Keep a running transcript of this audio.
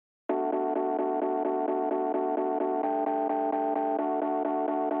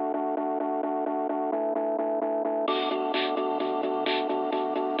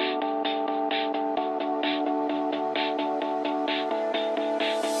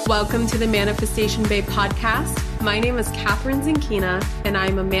Welcome to the Manifestation Babe podcast. My name is Catherine Zinkina, and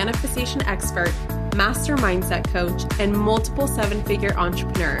I'm a manifestation expert, master mindset coach, and multiple seven-figure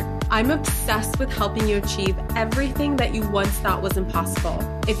entrepreneur. I'm obsessed with helping you achieve everything that you once thought was impossible.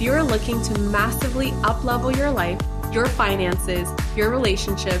 If you're looking to massively up-level your life, your finances, your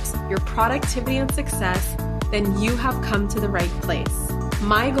relationships, your productivity and success, then you have come to the right place.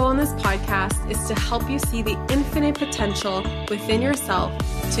 My goal in this podcast is to help you see the infinite potential within yourself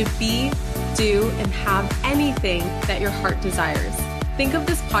to be, do, and have anything that your heart desires. Think of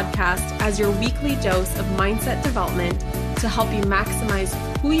this podcast as your weekly dose of mindset development to help you maximize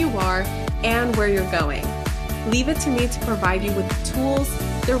who you are and where you're going. Leave it to me to provide you with the tools,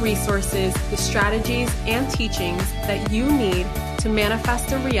 the resources, the strategies, and teachings that you need to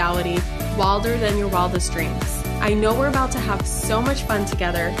manifest a reality wilder than your wildest dreams. I know we're about to have so much fun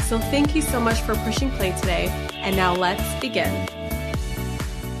together, so thank you so much for pushing play today, and now let's begin.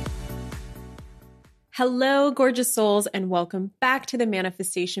 Hello, gorgeous souls, and welcome back to the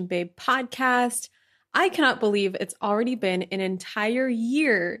Manifestation Babe podcast. I cannot believe it's already been an entire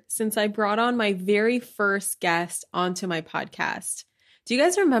year since I brought on my very first guest onto my podcast. Do you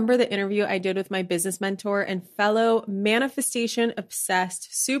guys remember the interview I did with my business mentor and fellow manifestation-obsessed,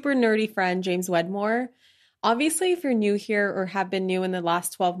 super nerdy friend, James Wedmore? Obviously, if you're new here or have been new in the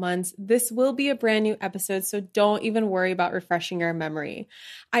last 12 months, this will be a brand new episode, so don't even worry about refreshing your memory.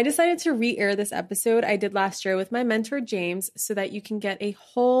 I decided to re-air this episode I did last year with my mentor, James, so that you can get a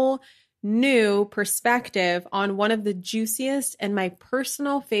whole new perspective on one of the juiciest and my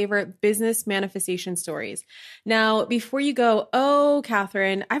personal favorite business manifestation stories. Now, before you go, oh,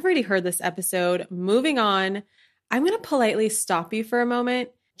 Catherine, I've already heard this episode. Moving on, I'm going to politely stop you for a moment,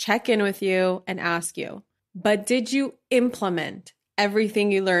 check in with you, and ask you, but did you implement everything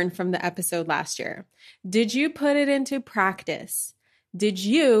you learned from the episode last year? Did you put it into practice? Did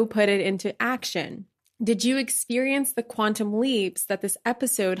you put it into action? Did you experience the quantum leaps that this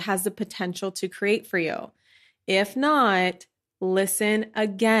episode has the potential to create for you? If not, listen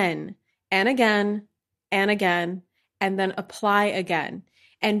again and again and again, and then apply again.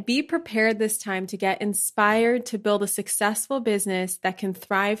 And be prepared this time to get inspired to build a successful business that can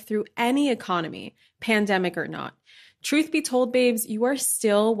thrive through any economy, pandemic or not. Truth be told, babes, you are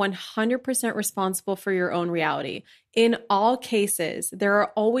still 100% responsible for your own reality. In all cases, there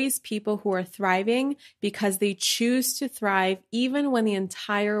are always people who are thriving because they choose to thrive even when the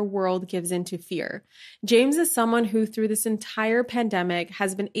entire world gives into fear. James is someone who, through this entire pandemic,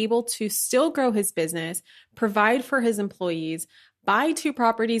 has been able to still grow his business, provide for his employees, buy 2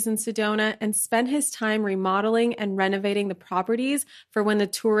 properties in Sedona, and spend his time remodeling and renovating the properties for when the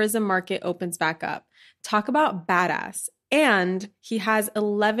tourism market opens back up. Talk about badass. And he has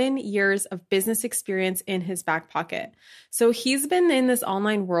 11 years of business experience in his back pocket. So he's been in this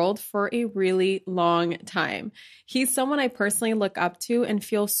online world for a really long time. He's someone I personally look up to and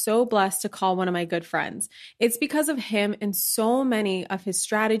feel so blessed to call one of my good friends. It's because of him and so many of his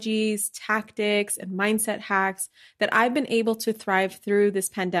strategies, tactics, and mindset hacks that I've been able to thrive through this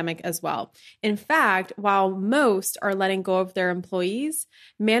pandemic as well. In fact, while most are letting go of their employees,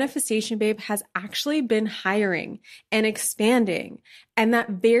 Manifestation Babe has actually been hiring and expanding. And that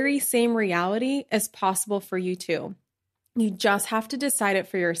very same reality is possible for you too. You just have to decide it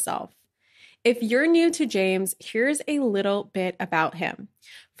for yourself. If you're new to James, here's a little bit about him.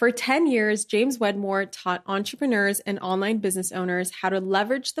 For 10 years, James Wedmore taught entrepreneurs and online business owners how to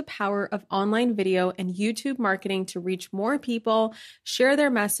leverage the power of online video and YouTube marketing to reach more people, share their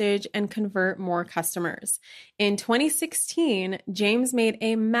message, and convert more customers. In 2016, James made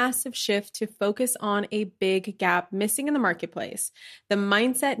a massive shift to focus on a big gap missing in the marketplace, the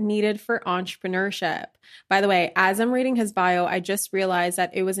mindset needed for entrepreneurship. By the way, as I'm reading his bio, I just realized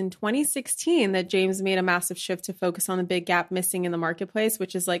that it was in 2016 that James made a massive shift to focus on the big gap missing in the marketplace,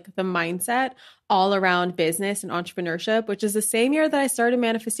 which is like the mindset all around business and entrepreneurship, which is the same year that I started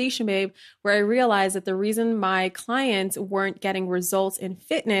Manifestation Babe, where I realized that the reason my clients weren't getting results in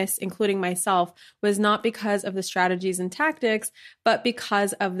fitness, including myself, was not because of the strategies and tactics, but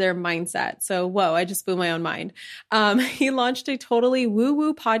because of their mindset. So, whoa, I just blew my own mind. He launched a totally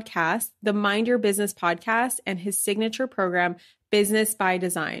woo-woo podcast, the Mind Your Business podcast, and his signature program, Business by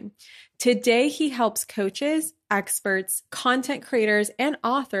Design. Today, he helps coaches, experts, content creators, and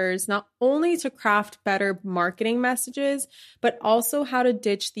authors not only to craft better marketing messages, but also how to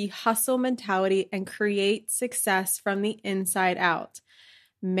ditch the hustle mentality and create success from the inside out.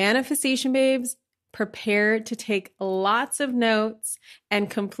 Manifestation babes, prepare to take lots of notes and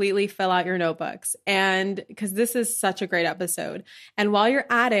completely fill out your notebooks. And because this is such a great episode. And while you're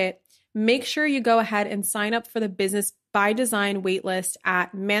at it, make sure you go ahead and sign up for the Business by Design waitlist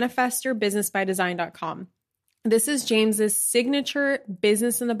at manifestyourbusinessbydesign.com. This is James's signature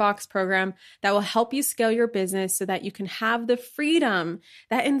business in the box program that will help you scale your business so that you can have the freedom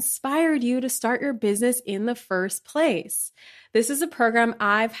that inspired you to start your business in the first place. This is a program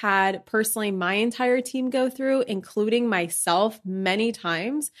I've had personally my entire team go through, including myself many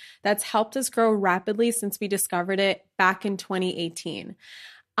times. That's helped us grow rapidly since we discovered it back in 2018.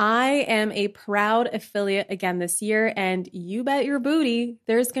 I am a proud affiliate again this year, and you bet your booty,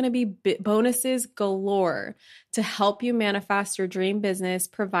 there's going to be bonuses galore to help you manifest your dream business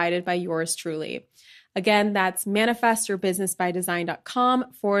provided by yours truly. Again, that's manifestyourbusinessbydesign.com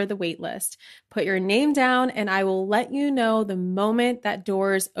for the waitlist. Put your name down and I will let you know the moment that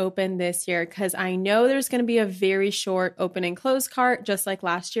doors open this year, because I know there's going to be a very short open and close cart, just like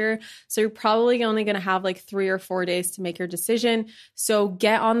last year. So you're probably only going to have like 3 or 4 days to make your decision. So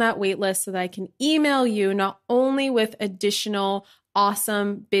get on that waitlist so that I can email you not only with additional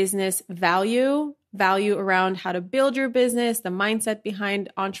awesome business value around how to build your business, the mindset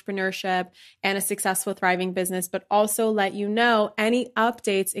behind entrepreneurship, and a successful, thriving business, but also let you know any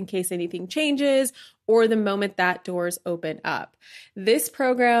updates in case anything changes or the moment that doors open up. This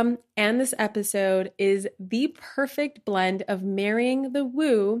program and this episode is the perfect blend of marrying the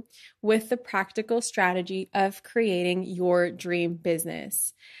woo with the practical strategy of creating your dream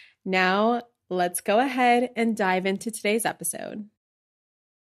business. Now, let's go ahead and dive into today's episode.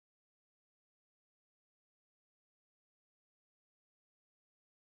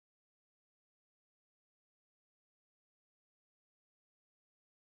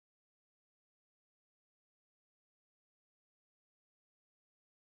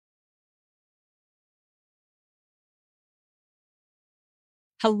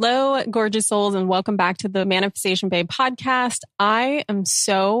 Hello, gorgeous souls, and welcome back to the Manifestation Babe podcast. I am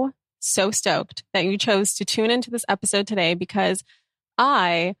so stoked that you chose to tune into this episode today because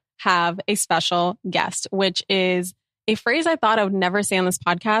I have a special guest, which is a phrase I thought I would never say on this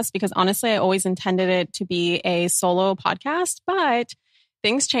podcast because honestly, I always intended it to be a solo podcast, but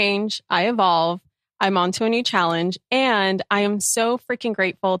things change. I evolve. I'm on to a new challenge, and I am so freaking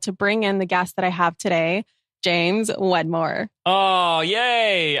grateful to bring in the guest that I have today, James Wedmore. Oh,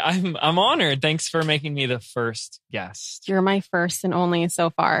 yay. I'm honored. Thanks for making me the first guest. You're my first and only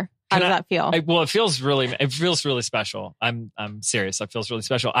so far. How does that feel? Well, it feels really special. I'm serious. It feels really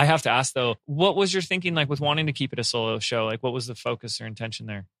special. I have to ask though, what was your thinking like with wanting to keep it a solo show? Like what was the focus or intention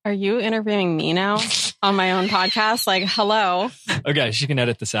there? Are you interviewing me now on my own podcast? Like, hello. Okay, she can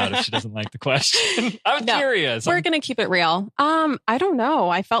edit this out if she doesn't like the question. I'm curious. We're going to keep it real. I don't know.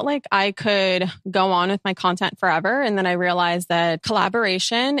 I felt like I could go on with my content forever. And then I realized that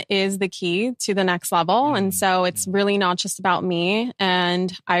collaboration is the key to the next level. And so it's really not just about me.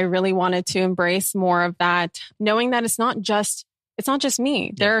 And I really wanted to embrace more of that, knowing that it's not just me.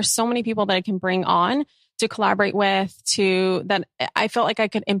 Yeah. There are so many people that I can bring on to collaborate with, that I felt like I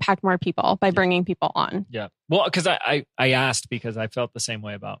could impact more people by bringing people on. Yeah. Well, because I asked because I felt the same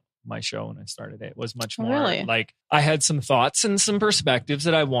way about my show when I started it. It was much more like I had some thoughts and some perspectives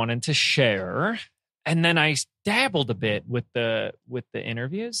that I wanted to share. And then I dabbled a bit with the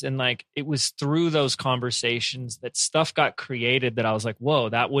interviews, and like it was through those conversations that stuff got created that I was like, whoa,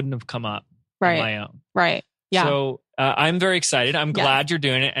 that wouldn't have come up on my own. Right. Yeah. So I'm very excited. I'm glad you're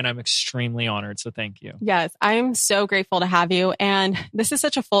doing it, and I'm extremely honored. So thank you. Yes, I'm so grateful to have you. And this is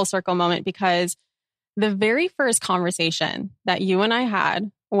such a full circle moment because the very first conversation that you and I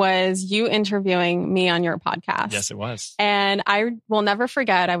had was you interviewing me on your podcast. Yes, it was. And I will never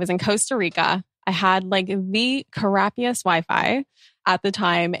forget, I was in Costa Rica. I had like the crappiest Wi-Fi at the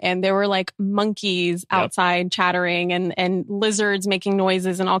time. And there were like monkeys outside chattering and lizards making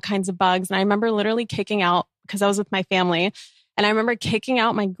noises and all kinds of bugs. And I remember literally kicking out, because I was with my family. And I remember kicking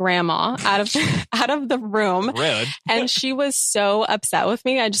out my grandma out of the room. Rude. And she was so upset with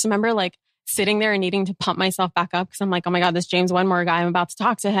me. I just remember like sitting there and needing to pump myself back up because I'm like, oh my God, this James Wedmore guy, I'm about to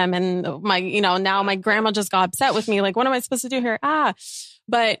talk to him. And now my grandma just got upset with me. Like, what am I supposed to do here?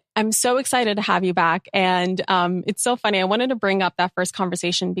 But I'm so excited to have you back. And it's so funny. I wanted to bring up that first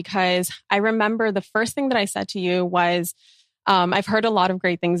conversation because I remember the first thing that I said to you was, I've heard a lot of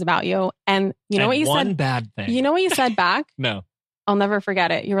great things about you. And you know what you said? One bad thing. You know what you said back? No. I'll never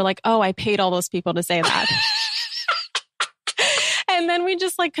forget it. You were like, oh, I paid all those people to say that. And then we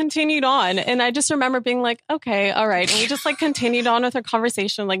just like continued on. And I just remember being like, okay, all right. And we just like continued on with our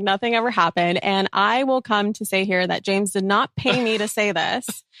conversation like nothing ever happened. And I will come to say here that James did not pay me to say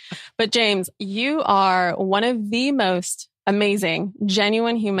this. But James, you are one of the most amazing,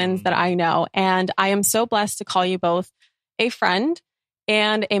 genuine humans that I know. And I am so blessed to call you both a friend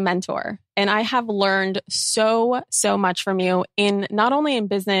and a mentor. And I have learned so much from you in not only in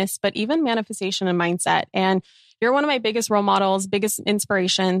business, but even manifestation and mindset. And you're one of my biggest role models, biggest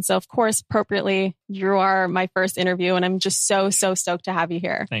inspirations. So of course, appropriately, you are my first interview. And I'm just so stoked to have you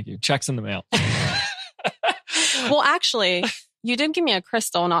here. Thank you. Checks in the mail. Well, actually, you did give me a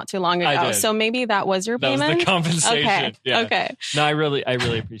crystal not too long ago. I did. So maybe that was your payment? That was the compensation. Okay. Yeah. Okay. No, I really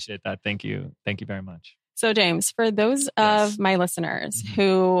appreciate that. Thank you. Thank you very much. So James, for those of my listeners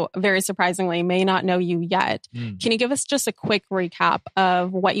who very surprisingly may not know you yet, can you give us just a quick recap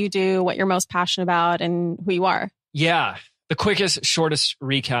of what you do, what you're most passionate about, and who you are? Yeah. The quickest, shortest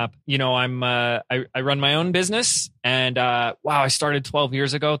recap. You know, I run my own business, and I started 12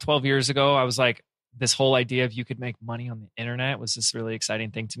 years ago. 12 years ago, I was like, this whole idea of you could make money on the internet was this really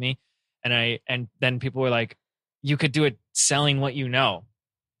exciting thing to me. And then people were like, you could do it selling what you know.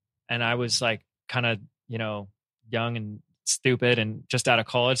 And I was like, kind of, you know, young and stupid and just out of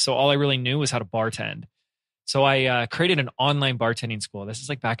college. So all I really knew was how to bartend. So I created an online bartending school. This is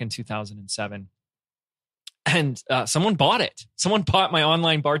like back in 2007. And someone bought it. Someone bought my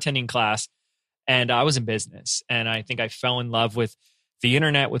online bartending class, and I was in business. And I think I fell in love with the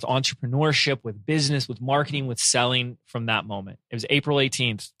internet, with entrepreneurship, with business, with marketing, with selling from that moment. It was April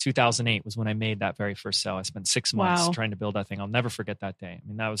 18th, 2008 was when I made that very first sale. I spent 6 months trying to build that thing. I'll never forget that day. I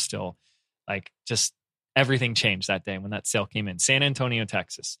mean, that was still like just everything changed that day when that sale came in. San Antonio,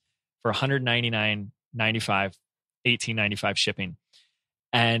 Texas for $199.95, $18.95 shipping.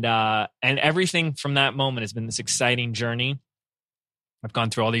 And everything from that moment has been this exciting journey. I've gone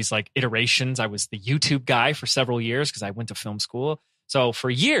through all these like iterations. I was the YouTube guy for several years because I went to film school. So for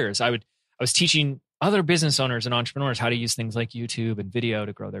years, I was teaching other business owners and entrepreneurs how to use things like YouTube and video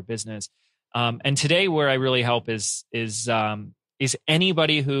to grow their business. And today, where I really help is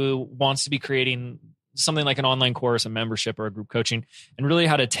anybody who wants to be creating something like an online course, a membership, or a group coaching, and really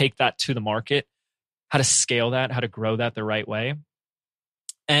how to take that to the market, how to scale that, how to grow that the right way.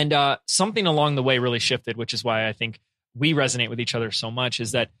 And something along the way really shifted, which is why I think we resonate with each other so much,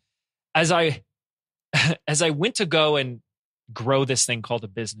 is that as I went to go and grow this thing called a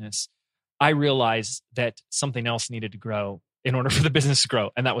business, I realized that something else needed to grow in order for the business to grow.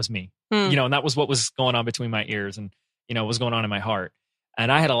 And that was me, you know, and that was what was going on between my ears and, you know, what was going on in my heart. And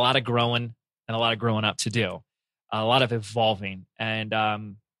I had a lot of growing and a lot of growing up to do, a lot of evolving.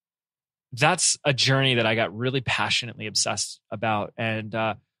 And that's a journey that I got really passionately obsessed about. And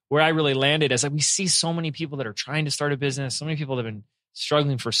where I really landed is that we see so many people that are trying to start a business, so many people that have been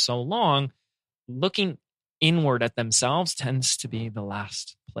struggling for so long. Looking inward at themselves tends to be the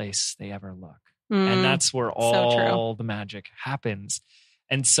last place they ever look. And that's where all the magic happens.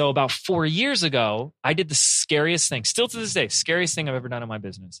 And so about 4 years ago, I did the scariest thing, still to this day, scariest thing I've ever done in my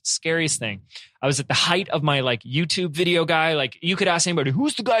business. Scariest thing. I was at the height of my like YouTube video guy. Like you could ask anybody,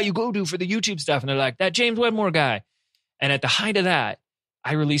 who's the guy you go to for the YouTube stuff? And they're like, that James Wedmore guy. And at the height of that,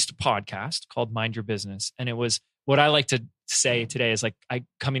 I released a podcast called Mind Your Business. And it was what I like to say today is like I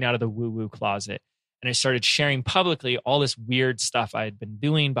coming out of the woo-woo closet. And I started sharing publicly all this weird stuff I had been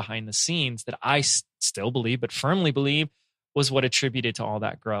doing behind the scenes that I still believe, but firmly believe was what attributed to all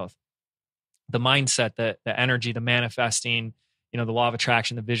that growth. The mindset, the energy, the manifesting, you know, the law of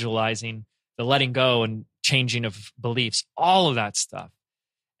attraction, the visualizing, the letting go and changing of beliefs, all of that stuff.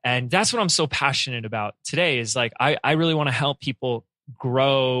 And that's what I'm so passionate about today is like, I really want to help people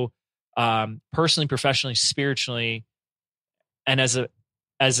grow personally, professionally, spiritually, and as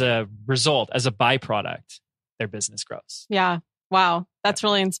a result, as a byproduct, their business grows. Yeah. Wow. That's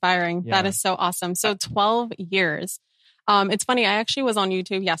really inspiring. Yeah. That is so awesome. So 12 years. It's funny. I actually was on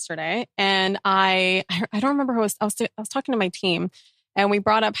YouTube yesterday and I don't remember who I was talking to my team and we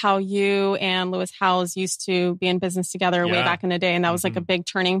brought up how you and Lewis Howes used to be in business together way back in the day. And that was like a big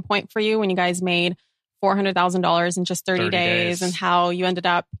turning point for you when you guys made $400,000 in just 30 days and how you ended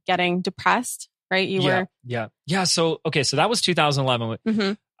up getting depressed. Right? Yeah. So that was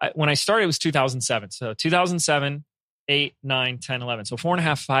 2011. When I started, it was 2007. So 2007, 8, 9, 10, 11. So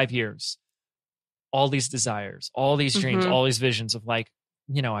 4.5, 5 years. All these desires, all these dreams, all these visions of like,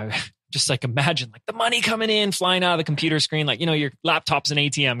 you know, I just like imagine like the money coming in, flying out of the computer screen, like, you know, your laptop's an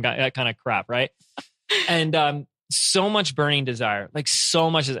ATM, that kind of crap, right? And so much burning desire, like so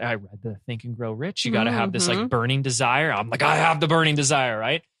much. I read the Think and Grow Rich. You got to have this like burning desire. I'm like, I have the burning desire,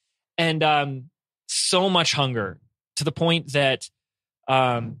 right? And so much hunger to the point that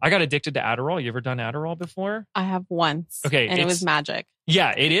I got addicted to Adderall. You ever done Adderall before? I have once. Okay. And it was magic.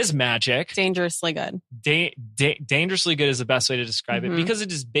 Yeah, it is magic. Dangerously good. Dangerously good is the best way to describe it because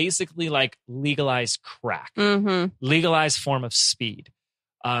it is basically like legalized crack, legalized form of speed.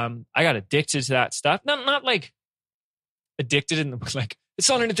 I got addicted to that stuff. Not like addicted in the like It's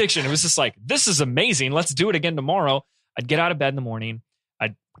not an addiction. It was just like, this is amazing. Let's do it again tomorrow. I'd get out of bed in the morning.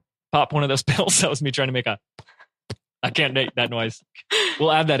 I'd pop one of those pills. That was me trying to make I can't make that noise.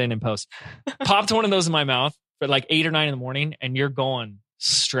 We'll add that in post. Popped one of those in my mouth for like 8 or 9 in the morning, and you're going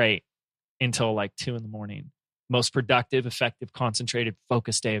straight until like 2 in the morning. Most productive, effective, concentrated,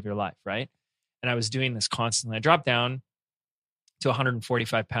 focused day of your life, right? And I was doing this constantly. I dropped down to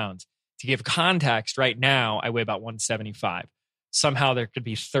 145 pounds. To give context, right now, I weigh about 175. Somehow there could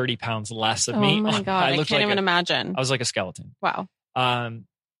be 30 pounds less of me. Oh my God, I can't even imagine. I was like a skeleton. Wow.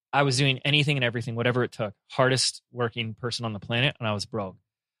 I was doing anything and everything, whatever it took. Hardest working person on the planet, and I was broke.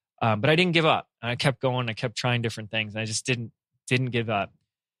 But I didn't give up. And I kept going. I kept trying different things. And I just didn't give up.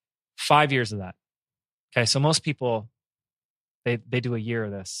 5 years of that. Okay, so most people, they do a year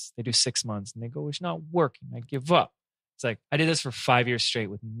of this. They do 6 months, and they go, it's not working. I give up. It's like, I did this for 5 years straight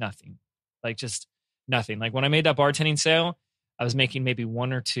with nothing. Like just nothing. Like when I made that bartending sale, I was making maybe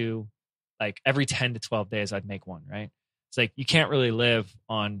 1 or 2, like every 10 to 12 days, I'd make one, right? It's like, you can't really live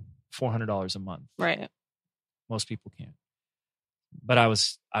on $400 a month. Right. Most people can't. But I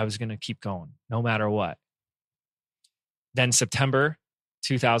was going to keep going no matter what. Then September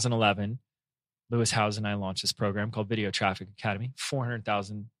 2011, Lewis Howes and I launched this program called Video Traffic Academy,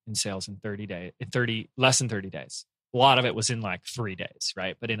 400,000 in sales in less than 30 days. A lot of it was in like 3 days,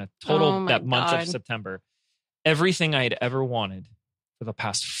 right? But in a total, month of September, everything I had ever wanted for the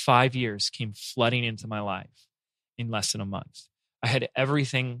past 5 years came flooding into my life in less than a month. I had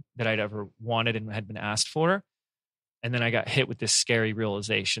everything that I'd ever wanted and had been asked for. And then I got hit with this scary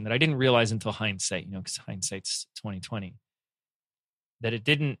realization that I didn't realize until hindsight, because hindsight's 2020, that it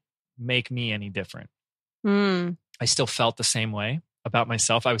didn't make me any different. I still felt the same way about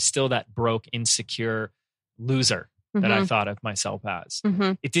myself. I was still that broke, insecure loser that I thought of myself as.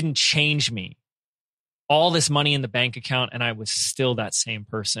 It didn't change me. All this money in the bank account, and I was still that same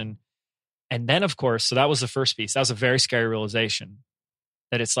person. And then, of course, so that was the first piece. That was a very scary realization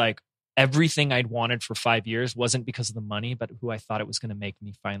that it's like everything I'd wanted for 5 years wasn't because of the money, but who I thought it was going to make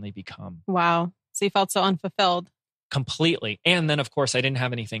me finally become. Wow. So you felt so unfulfilled. Completely. And then, of course, I didn't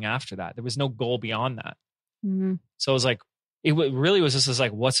have anything after that. There was no goal beyond that. So it was like, it really was just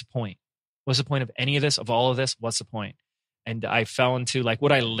like, what's the point? What's the point of any of this, of all of this? What's the point? And I fell into like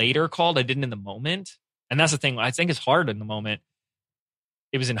what I later called, I didn't in the moment. And that's the thing I think is hard in the moment.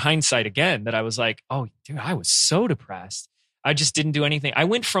 It was in hindsight again that I was like, oh, dude, I was so depressed. I just didn't do anything. I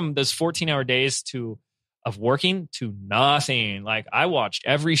went from those 14-hour days of working to nothing. Like I watched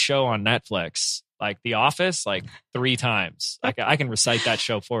every show on Netflix, like The Office, like 3 times. Like I can recite that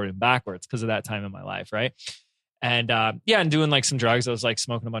show forward and backwards because of that time in my life, right? And and doing like some drugs. I was like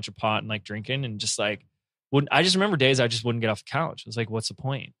smoking a bunch of pot and like drinking and just like I just remember days I just wouldn't get off the couch. I was like, what's the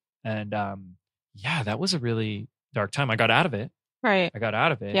point? And that was a really dark time. I got out of it. Right. I got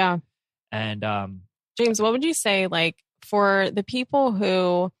out of it. Yeah. And James, what would you say like for the people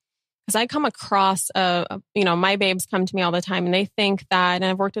who, because I come across, my babes come to me all the time and they think that, and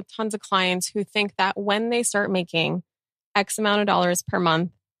I've worked with tons of clients who think that when they start making X amount of dollars per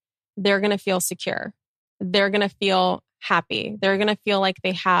month, they're going to feel secure. They're going to feel happy. They're going to feel like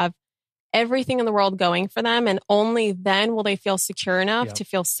they have everything in the world going for them. And only then will they feel secure enough to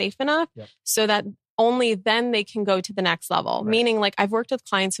feel safe enough so that only then they can go to the next level. Right. Meaning like I've worked with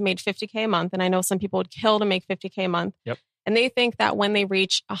clients who made $50K a month, and I know some people would kill to make $50K a month. Yep. And they think that when they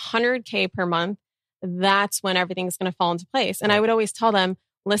reach $100K per month, that's when everything's going to fall into place. And right. I would always tell them,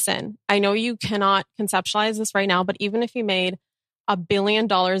 listen, I know you cannot conceptualize this right now, but even if you made $1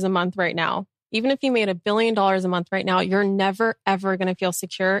 billion a month right now, even if you made $1 billion a month right now, you're never, ever going to feel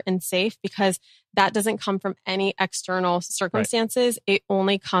secure and safe because that doesn't come from any external circumstances. Right. It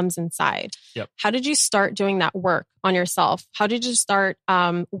only comes inside. Yep. How did you start doing that work on yourself? How did you start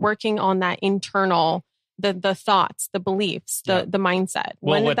working on that internal, the thoughts, the beliefs, the mindset?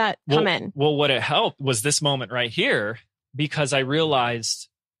 When did that come in? Well, what it helped was this moment right here, because I realized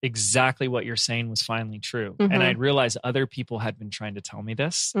exactly what you're saying was finally true. Mm-hmm. And I realized other people had been trying to tell me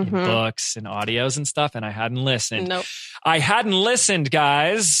this in books and audios and stuff, and I hadn't listened. Nope. I hadn't listened,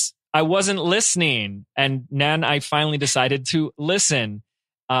 guys. I wasn't listening. And then I finally decided to listen.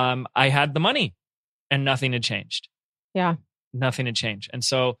 I had the money and nothing had changed. Yeah. Nothing had changed. And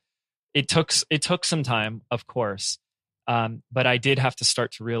so it took some time, of course. But I did have to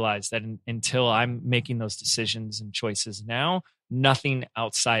start to realize that until I'm making those decisions and choices now, nothing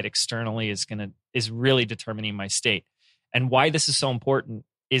outside externally is really determining my state. And why this is so important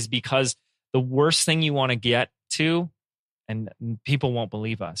is because the worst thing you want to get to, and people won't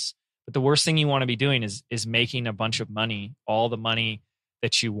believe us, but the worst thing you want to be doing is making a bunch of money, all the money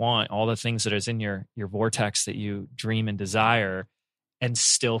that you want, all the things that is in your vortex that you dream and desire, and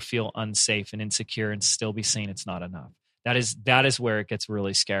still feel unsafe and insecure and still be saying it's not enough. That is where it gets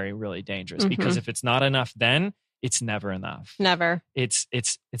really scary, really dangerous, because if it's not enough, then it's never enough. Never. It's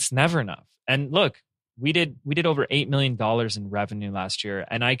never enough. And look, we did over $8 million in revenue last year.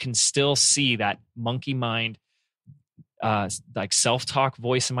 And I can still see that monkey mind, like self-talk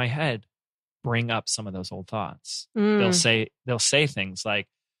voice in my head bring up some of those old thoughts. They'll say things like,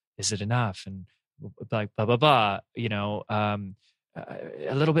 is it enough? And like, blah, blah, blah, you know,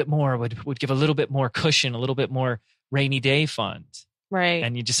 a little bit more would give a little bit more cushion, a little bit more rainy day fund. Right.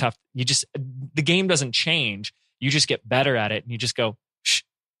 And the game doesn't change. You just get better at it and you just go, shh,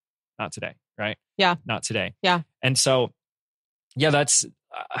 not today. Right. Yeah. Not today. Yeah. And so, yeah, that's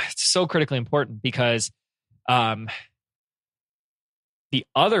so critically important, because the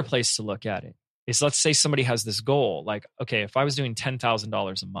other place to look at it is, let's say somebody has this goal, like, okay, if I was doing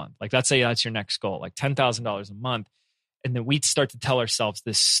 $10,000 a month, like let's say that's your next goal, like $10,000 a month. And then we start to tell ourselves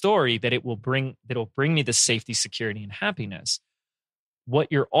this story that it'll bring me the safety, security, and happiness. What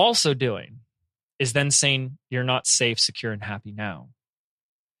you're also doing is then saying you're not safe, secure, and happy now.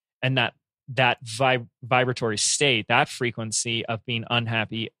 And that vibratory state, that frequency of being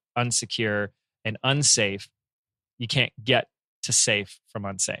unhappy, unsecure, and unsafe, you can't get to safe from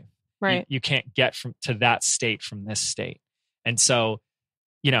unsafe. Right. You can't get to that state from this state. And so,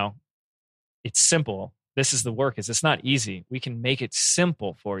 you know, it's simple. This is the work. It's not easy. We can make it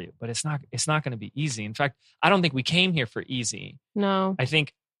simple for you, but it's not going to be easy. In fact, I don't think we came here for easy. No. I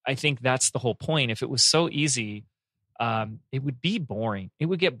think that's the whole point. If it was so easy, it would be boring. It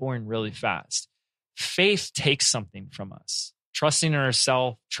would get boring really fast. Faith takes something from us. Trusting in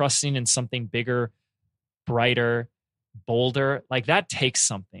ourselves, trusting in something bigger, brighter, bolder, like that takes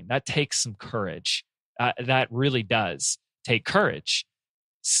something. That takes some courage. That really does take courage.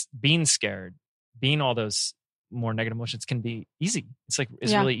 Being scared, being all those more negative emotions can be easy. It's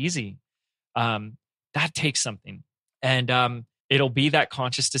really easy. That takes something. And it'll be that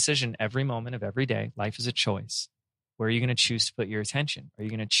conscious decision every moment of every day. Life is a choice. Where are you going to choose to put your attention? Are you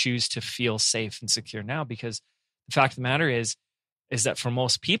going to choose to feel safe and secure now? Because the fact of the matter is that for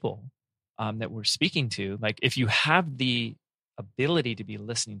most people that we're speaking to, like if you have the ability to be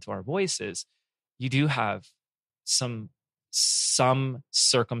listening to our voices, you do have some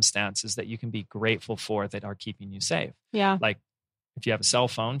circumstances that you can be grateful for that are keeping you safe. Yeah. Like if you have a cell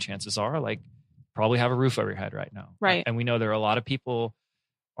phone, chances are like probably have a roof over your head right now. Right. And we know there are a lot of people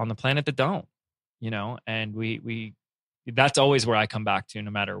on the planet that don't, you know, and we that's always where I come back to,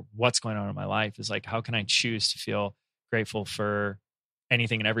 no matter what's going on in my life, is like, how can I choose to feel grateful for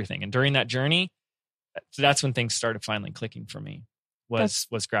anything and everything? And during that journey, that's when things started finally clicking for me, was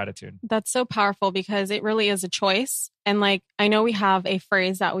gratitude. That's so powerful, because it really is a choice. And like, I know we have a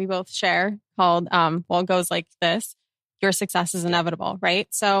phrase that we both share called, it goes like this: your success is inevitable, right?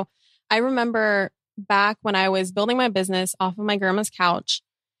 So I remember back when I was building my business off of my grandma's couch,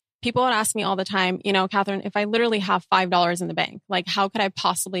 people would ask me all the time, you know, Catherine, if I literally have $5 in the bank, like how could I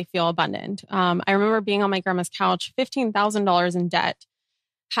possibly feel abundant? I remember being on my grandma's couch, $15,000 in debt,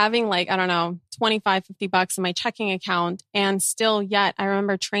 having like, I don't know, 25, $50 in my checking account. And still yet, I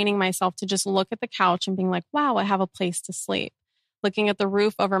remember training myself to just look at the couch and being like, wow, I have a place to sleep. Looking at the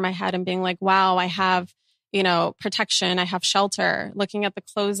roof over my head and being like, wow, I have, you know, protection. I have shelter. Looking at the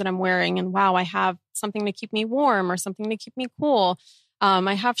clothes that I'm wearing and wow, I have something to keep me warm or something to keep me cool.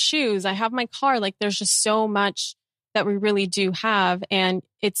 I have shoes, I have my car. Like there's just so much that we really do have. And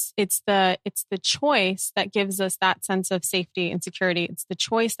it's the choice that gives us that sense of safety and security. It's the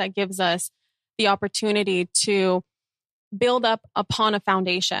choice that gives us the opportunity to build up upon a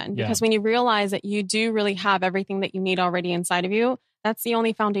foundation. Because when you realize that you do really have everything that you need already inside of you, that's the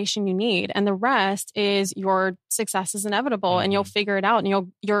only foundation you need. And the rest is your success is inevitable and you'll figure it out and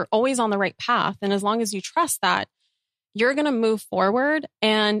you're always on the right path. And as long as you trust that, you're going to move forward,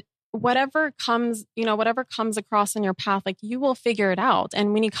 and whatever comes across in your path, like you will figure it out.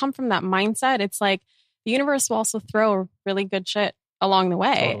 And when you come from that mindset, it's like the universe will also throw really good shit along the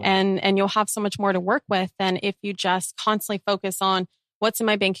way. Totally. And you'll have so much more to work with than if you just constantly focus on what's in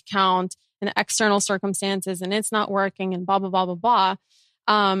my bank account and the external circumstances and it's not working and blah, blah, blah, blah, blah.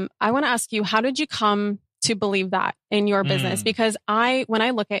 I want to ask you, how did you come to believe that in your business? Because when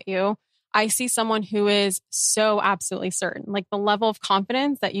I look at you, I see someone who is so absolutely certain, like the level of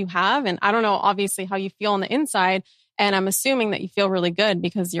confidence that you have. And I don't know, obviously, how you feel on the inside. And I'm assuming that you feel really good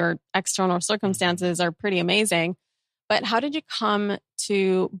because your external circumstances are pretty amazing. But how did you come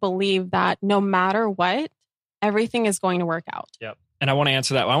to believe that no matter what, everything is going to work out? Yep. And I want to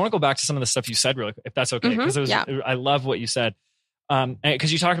answer that. I want to go back to some of the stuff you said really quick, if that's okay. Because I love what you said.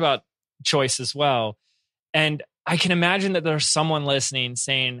 Because you talked about choice as well. And I can imagine that there's someone listening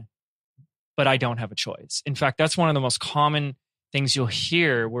saying, but I don't have a choice. In fact, that's one of the most common things you'll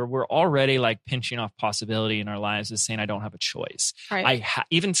hear where we're already like pinching off possibility in our lives is saying, I don't have a choice. Right.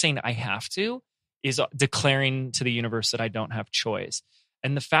 Even saying I have to is declaring to the universe that I don't have choice.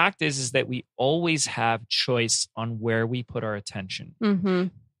 And the fact is that we always have choice on where we put our attention. Mm-hmm.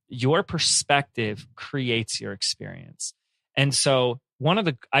 Your perspective creates your experience. And so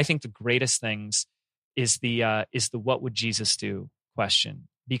I think the greatest things is the what would Jesus do question,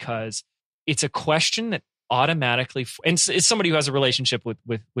 because it's a question that automatically, and it's somebody who has a relationship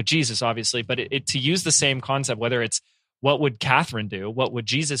with Jesus, obviously, but to use the same concept, whether it's what would Catherine do, what would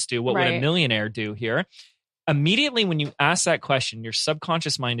Jesus do, what would a millionaire do here? Immediately when you ask that question, your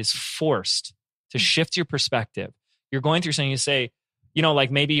subconscious mind is forced to shift your perspective. You're going through something, you say,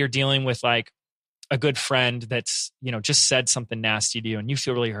 like maybe you're dealing with like a good friend that's, just said something nasty to you and you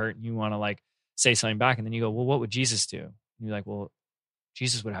feel really hurt and you want to like say something back. And then you go, well, what would Jesus do? And you're like, well,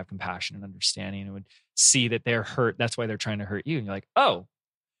 Jesus would have compassion and understanding and would see that they're hurt. That's why they're trying to hurt you. And you're like, oh,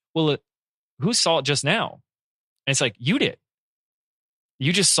 well, who saw it just now? And it's like, you did.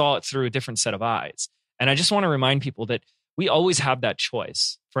 You just saw it through a different set of eyes. And I just want to remind people that we always have that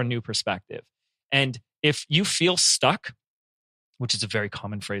choice for a new perspective. And if you feel stuck, which is a very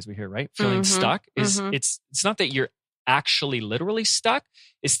common phrase we hear, right? Feeling stuck is it's not that you're actually literally stuck.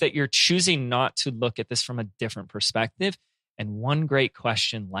 It's that you're choosing not to look at this from a different perspective. And one great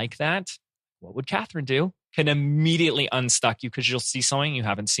question like that, what would Catherine do, can immediately unstuck you because you'll see something you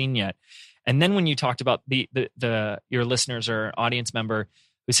haven't seen yet. And then when you talked about your listeners or audience member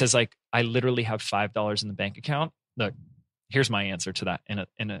who says like, I literally have $5 in the bank account. Look, here's my answer to that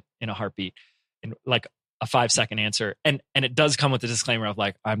in a heartbeat, in like a 5-second answer. And it does come with the disclaimer of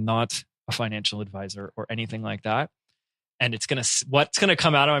like, I'm not a financial advisor or anything like that. And what's going to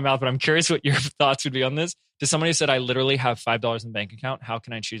come out of my mouth, but I'm curious what your thoughts would be on this. To somebody who said, I literally have $5 in the bank account, how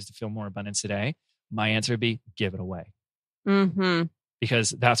can I choose to feel more abundant today? My answer would be, give it away. Mm-hmm.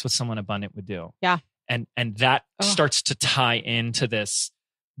 Because that's what someone abundant would do. Yeah. And that starts to tie into this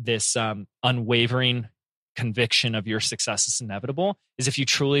unwavering conviction of your success is inevitable, is if you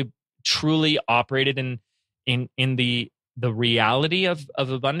truly operated in the reality of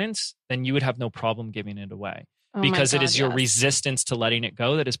abundance, then you would have no problem giving it away. Because it is your resistance to letting it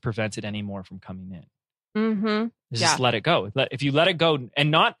go that has prevented any more from coming in. Mm-hmm. Just let it go. If you let it go,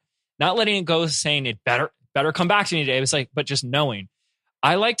 and not letting it go saying it better come back to me today. It was like, but just knowing.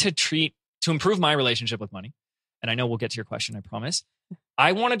 I like to improve my relationship with money. And I know we'll get to your question, I promise.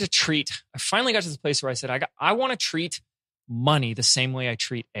 I finally got to this place where I said, I want to treat money the same way I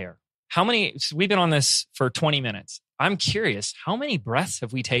treat air. We've been on this for 20 minutes. I'm curious, how many breaths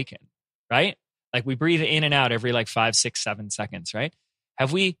have we taken, right? Like we breathe in and out every like 5, 6, 7 seconds, right?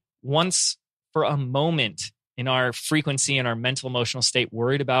 Have we once for a moment in our frequency and our mental emotional state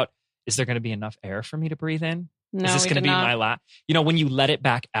worried about, is there going to be enough air for me to breathe in? No, is this going to be my last? When you let it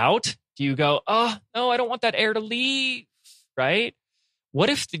back out, do you go, oh, no, I don't want that air to leave, right? What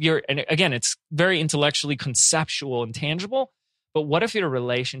if and again, it's very intellectually conceptual and tangible, but what if your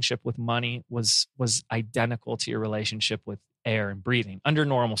relationship with money was identical to your relationship with air and breathing under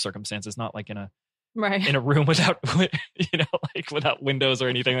normal circumstances, not like in a room without, without windows or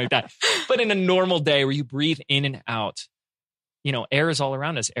anything like that, but in a normal day where you breathe in and out, air is all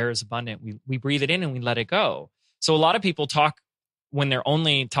around us. Air is abundant. We breathe it in and we let it go. So a lot of people talk when they're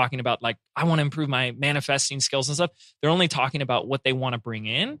only talking about like, I want to improve my manifesting skills and stuff. They're only talking about what they want to bring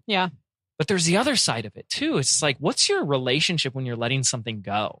in. Yeah. But there's the other side of it too. It's like, what's your relationship when you're letting something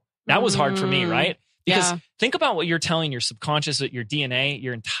go? That was hard for me, right? Because think about what you're telling your subconscious, your DNA,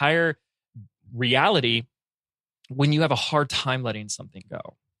 your entire reality when you have a hard time letting something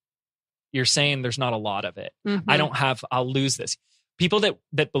go. You're saying there's not a lot of it. Mm-hmm. I'll lose this. People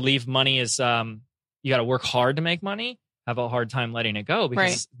that believe money is, you got to work hard to make money, have a hard time letting it go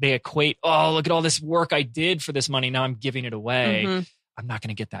because they equate, oh, look at all this work I did for this money. Now I'm giving it away. Mm-hmm. I'm not going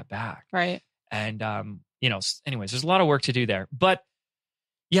to get that back. Right. And, anyways, there's a lot of work to do there. But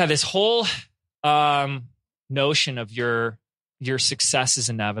yeah, this whole notion of your success is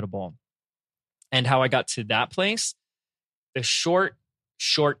inevitable and how I got to that place, the short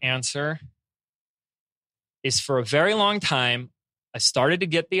answer is for a very long time, I started to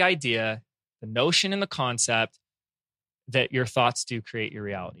get the idea, the notion and the concept that your thoughts do create your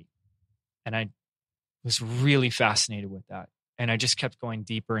reality. And I was really fascinated with that. And I just kept going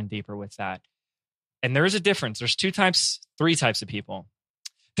deeper and deeper with that. And there is a difference. There's 3 types of people.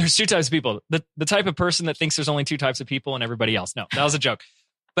 There's 2 types of people. The type of person that thinks there's only 2 types of people and everybody else. No, that was a joke.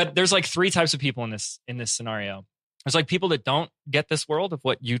 But there's like 3 types of people in this scenario. There's like people that don't get this world of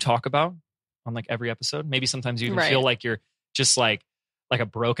what you talk about. on like every episode. Maybe sometimes you even feel like you're just like a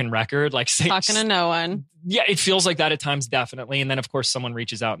broken record, like talking to no one. Yeah, it feels like that at times, definitely. And then of course someone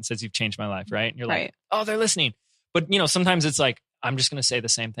reaches out and says, "You've changed my life," right? And you're like, "Oh, they're listening." But sometimes it's like, I'm just going to say the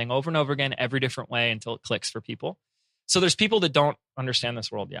same thing over and over again, every different way until it clicks for people. So there's people that don't understand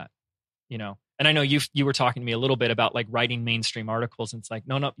this world yet, And I know you were talking to me a little bit about like writing mainstream articles. And it's like,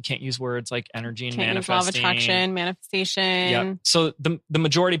 no, you can't use words like energy and manifesting. Law of attraction, manifestation. Yeah. So the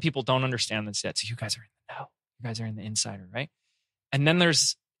majority of people don't understand this yet. So you guys are in the know. You guys are in the insider, right? And then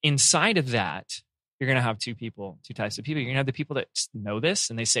there's inside of that, you're going to have two types of people. You're going to have the people that know this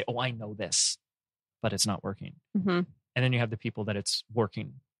and they say, "Oh, I know this, but it's not working." Mm-hmm. And then you have the people that it's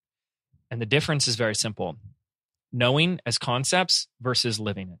working. And the difference is very simple. Knowing as concepts versus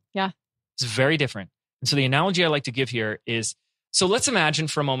living it. Yeah. It's very different. And so the analogy I like to give here is, so let's imagine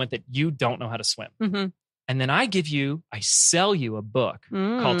for a moment that you don't know how to swim. Mm-hmm. And then I sell you a book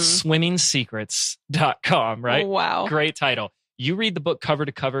called swimmingsecrets.com, right? Oh, wow. Great title. You read the book cover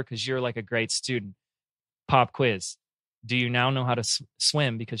to cover because you're like a great student. Pop quiz. Do you now know how to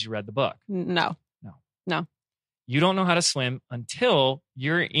swim because you read the book? No. You don't know how to swim until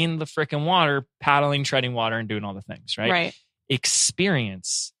you're in the frickin' water, paddling, treading water, and doing all the things, right? Right.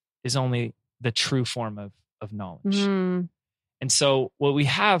 Experience is only the true form of knowledge. Mm. And so what we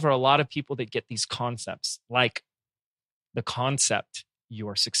have are a lot of people that get these concepts, like the concept,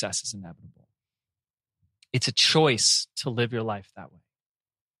 your success is inevitable. It's a choice to live your life that way.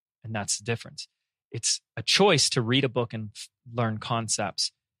 And that's the difference. It's a choice to read a book and learn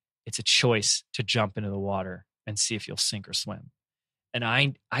concepts. It's a choice to jump into the water and see if you'll sink or swim. And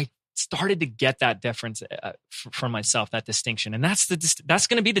I started to get that difference for myself, that distinction. And that's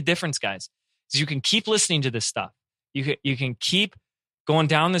going to be the difference, guys. Is you can keep listening to this stuff. You can keep going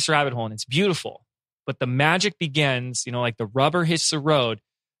down this rabbit hole and it's beautiful. But the magic begins, like the rubber hits the road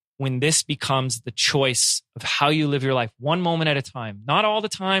when this becomes the choice of how you live your life one moment at a time. Not all the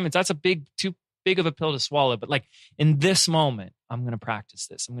time. That's too big of a pill to swallow. But like in this moment, I'm going to practice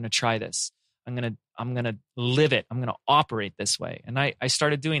this. I'm going to try this. I'm going to live it. I'm going to operate this way. And I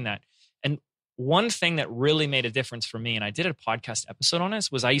started doing that. And one thing that really made a difference for me, and I did a podcast episode on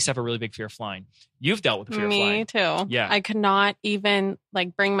this, was I used to have a really big fear of flying. You've dealt with the fear of flying. Me too. Yeah. I could not even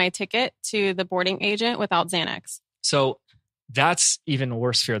bring my ticket to the boarding agent without Xanax. So that's even a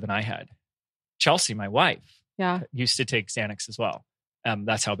worse fear than I had. Chelsea, my wife, used to take Xanax as well.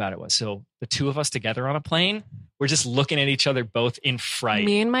 That's how bad it was. So the two of us together on a plane, we're just looking at each other both in fright.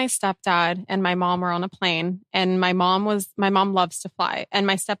 Me and my stepdad and my mom were on a plane, and my mom loves to fly. And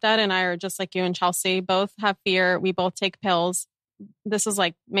my stepdad and I are just like you and Chelsea, both have fear. We both take pills. This was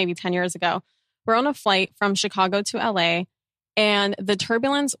like maybe 10 years ago. We're on a flight from Chicago to LA, and the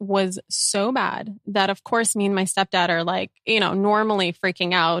turbulence was so bad that of course me and my stepdad are like, normally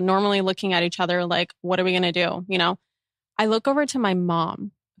freaking out, normally looking at each other like, what are we going to do? I look over to my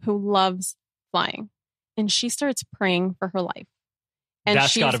mom who loves flying, and she starts praying for her life. And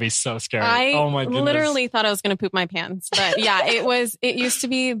that's got to be so scary. Oh my goodness. Literally thought I was going to poop my pants. But yeah, it used to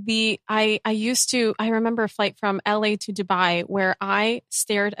be I remember a flight from LA to Dubai where I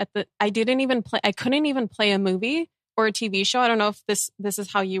stared at I couldn't even play a movie or a TV show. I don't know if this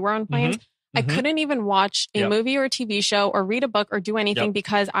is how you were on planes. Mm-hmm. I couldn't even watch a movie or a TV show or read a book or do anything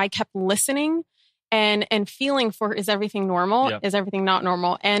because I kept listening and feeling for, is everything normal? Yep. Is everything not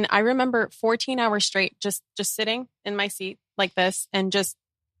normal? And I remember 14 hours straight, just sitting in my seat like this and just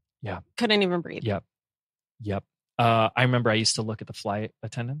couldn't even breathe. Yep. I remember I used to look at the flight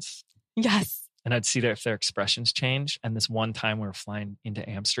attendants. Yes. And I'd see if their expressions change. And this one time we were flying into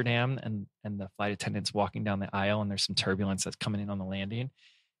Amsterdam and the flight attendant's walking down the aisle and there's some turbulence that's coming in on the landing.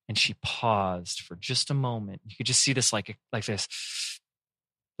 And she paused for just a moment. You could just see this like this.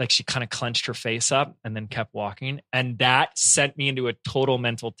 Like she kind of clenched her face up and then kept walking. And that sent me into a total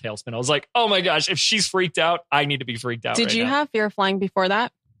mental tailspin. I was like, oh my gosh, if she's freaked out, I need to be freaked out. Did you have fear of flying before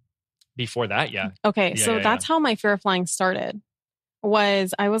that? Before that, yeah. Okay, so that's how my fear of flying started.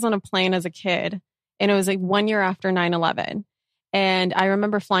 I was on a plane as a kid, and it was like 1 year after 9/11. And I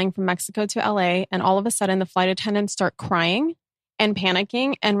remember flying from Mexico to LA, and all of a sudden the flight attendants start crying and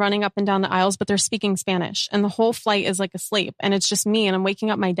panicking and running up and down the aisles, but they're speaking Spanish. And the whole flight is like asleep. And it's just me. And I'm waking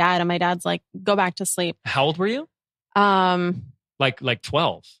up my dad, and my dad's like, go back to sleep. How old were you? Like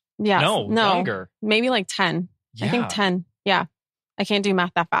 12? Yeah. No, younger. Maybe like 10. Yeah. I think 10. Yeah. I can't do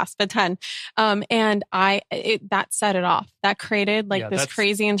math that fast, but 10. And that set it off. That created this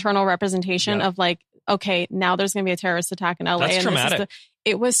crazy internal representation of like, okay, now there's going to be a terrorist attack in LA. That's and traumatic.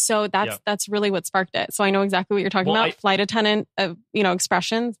 It was so that's really what sparked it. So I know exactly what you're talking about. Flight attendant,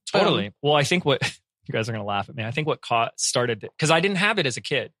 expressions. Totally. Boom. Well, I think what you guys are going to laugh at me. I think what started, because I didn't have it as a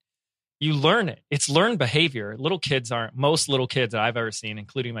kid. You learn it. It's learned behavior. Most little kids that I've ever seen,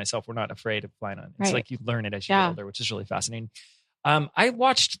 including myself, were not afraid of flying on. It's like you learn it as you get older, which is really fascinating. I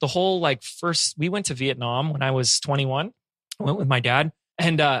watched the whole we went to Vietnam when I was 21. I went with my dad,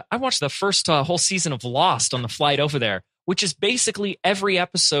 and I watched the first whole season of Lost on the flight over there, which is basically every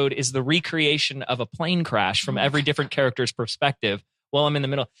episode is the recreation of a plane crash from every different character's perspective while I'm in the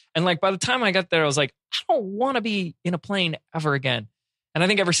middle. And like by the time I got there, I was like, I don't want to be in a plane ever again. And I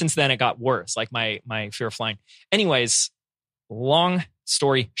think ever since then, it got worse, like my fear of flying. Anyways, long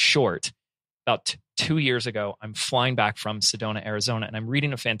story short, about 2 years ago, I'm flying back from Sedona, Arizona, and I'm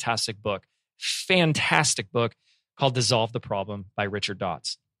reading a fantastic book called Dissolve the Problem by Richard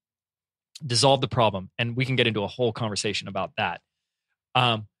Dotz. Dissolve the Problem. And we can get into a whole conversation about that.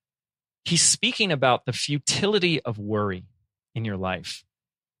 He's speaking about the futility of worry in your life.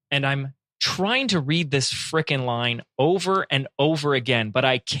 And I'm trying to read this frickin' line over and over again, but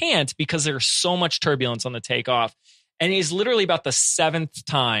I can't because there's so much turbulence on the takeoff. And it's literally about the 7th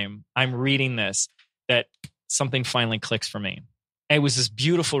time I'm reading this that something finally clicks for me. It was this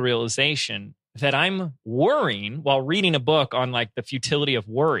beautiful realization that I'm worrying while reading a book on like the futility of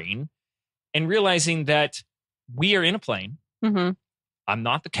worrying and realizing that we are in a plane. Mm-hmm. I'm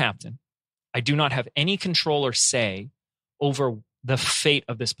not the captain. I do not have any control or say over the fate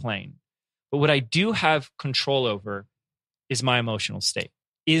of this plane. But what I do have control over is my emotional state.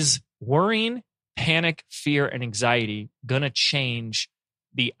 Is worrying, panic, fear, and anxiety going to change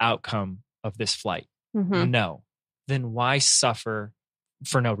the outcome of this flight? Mm-hmm. No. Then why suffer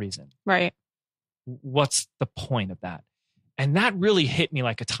for no reason? Right. What's the point of that? And that really hit me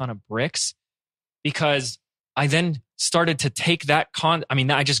like a ton of bricks because I then started to take that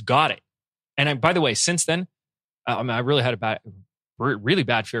I just got it. And by the way, since then, I really had a really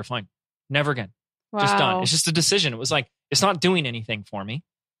bad fear of flying. Never again. Wow. Just done. It's just a decision. It was like, it's not doing anything for me.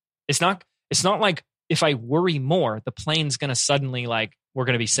 It's not like if I worry more, the plane's going to suddenly we're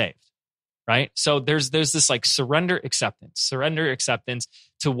going to be saved. Right. So there's this like surrender acceptance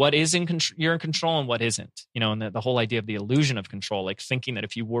to what is you're in control and what isn't, and the whole idea of the illusion of control, like thinking that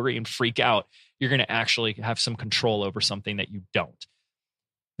if you worry and freak out, you're going to actually have some control over something that you don't.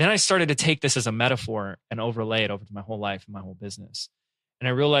 Then I started to take this as a metaphor and overlay it over to my whole life and my whole business. And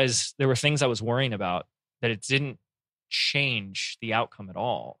I realized there were things I was worrying about that it didn't change the outcome at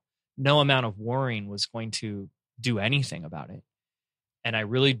all. No amount of worrying was going to do anything about it. And I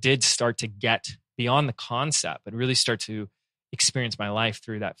really did start to get beyond the concept, but really start to experience my life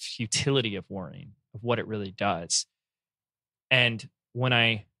through that futility of worrying, of what it really does. And when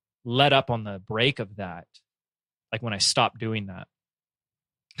I let up on the brake of that, like when I stopped doing that,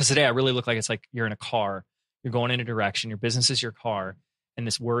 because today I really look like it's like you're in a car, you're going in a direction, your business is your car, and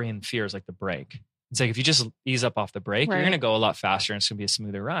this worry and fear is like the brake. It's like if you just ease up off the brake, You're going to go a lot faster and it's going to be a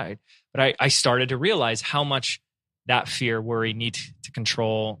smoother ride. But I started to realize how much that fear, worry, need to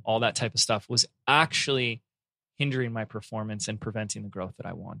control, all that type of stuff was actually hindering my performance and preventing the growth that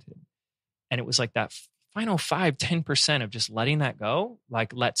I wanted. And it was like that final 5-10% of just letting that go,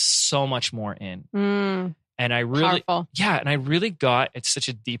 like let so much more in. And I really, powerful. And I really got at such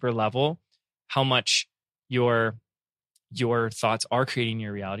a deeper level how much your thoughts are creating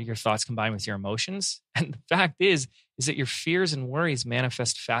your reality, your thoughts combined with your emotions. And the fact is that your fears and worries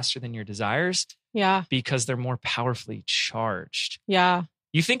manifest faster than your desires. Yeah. Because they're more powerfully charged. Yeah.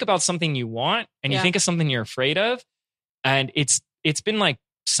 You think about something you want and you think of something you're afraid of. And it's been like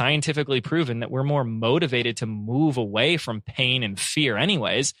scientifically proven that we're more motivated to move away from pain and fear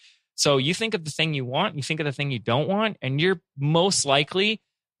anyways. So you think of the thing you want, you think of the thing you don't want, and you're most likely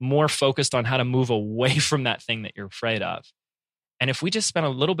more focused on how to move away from that thing that you're afraid of. And if we just spend a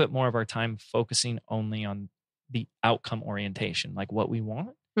little bit more of our time focusing only on the outcome orientation, like what we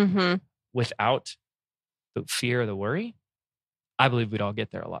want, without the fear or the worry, I believe we'd all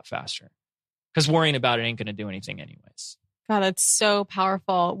get there a lot faster. Because worrying about it ain't going to do anything anyways. God, that's so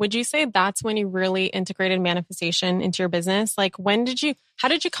powerful. Would you say that's when you really integrated manifestation into your business? Like how did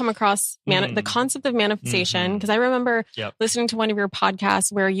you come across the concept of manifestation? Because I remember listening to one of your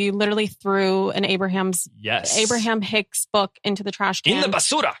podcasts where you literally threw an Abraham Hicks book into the trash can. In the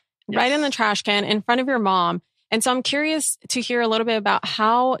basura. Right in the trash can in front of your mom. And so I'm curious to hear a little bit about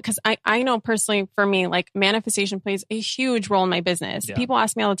how, because I know personally for me, like manifestation plays a huge role in my business. Yeah. People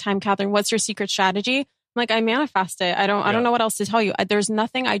ask me all the time, Catherine, what's your secret strategy? I'm like, I manifest it. I don't know what else to tell you. There's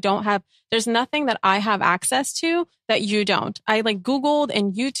nothing I don't have. There's nothing that I have access to that you don't. I like Googled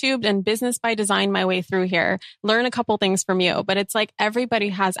and YouTubed and Business by Design my way through here, learn a couple things from you, but it's like everybody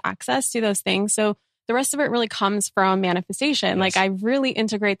has access to those things. So the rest of it really comes from manifestation. Yes. Like I really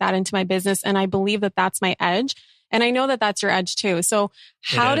integrate that into my business and I believe that that's my edge. And I know that that's your edge too. So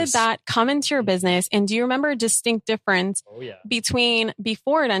how did that come into your business? And do you remember a distinct difference between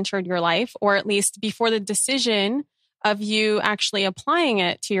before it entered your life, or at least before the decision of you actually applying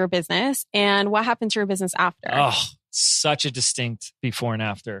it to your business, and what happened to your business after? Oh, such a distinct before and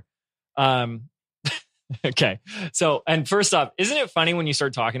after. Okay. So, and first off, isn't it funny when you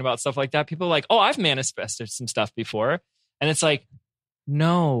start talking about stuff like that? People are like, oh, I've manifested some stuff before. And it's like,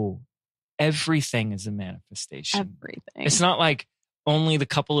 no, everything is a manifestation. Everything. It's not like only the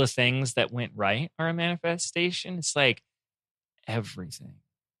couple of things that went right are a manifestation. It's like everything.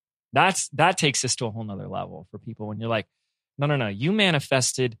 That takes us to a whole nother level for people when you're like, no. You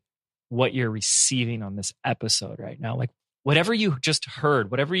manifested what you're receiving on this episode right now. Like whatever you just heard,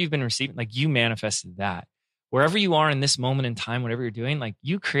 whatever you've been receiving, like you manifested that. Wherever you are in this moment in time, whatever you're doing, like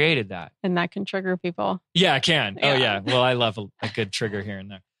you created that. And that can trigger people. Yeah, it can. Yeah. Oh yeah. Well, I love a good trigger here and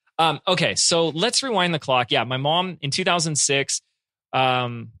there. Okay. So let's rewind the clock. Yeah. My mom in 2006,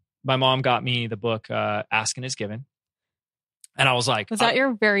 my mom got me the book, Asking is Given. And I was like, was that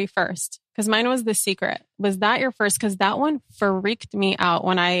your very first? Because mine was The Secret. Was that your first? Because that one freaked me out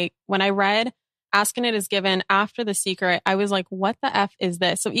when I read Asking It Is Given after The Secret. I was like, what the F is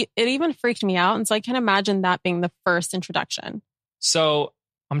this? So it even freaked me out. And so I can imagine that being the first introduction. So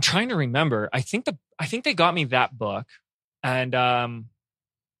I'm trying to remember. I think they got me that book, and I'm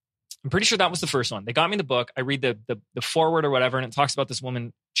pretty sure that was the first one. They got me the book. I read the foreword or whatever, and it talks about this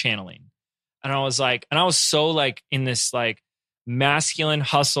woman channeling. And I was like, and I was so like in this like masculine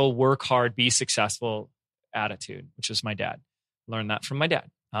hustle, work hard, be successful attitude, which was my dad. Learned that from my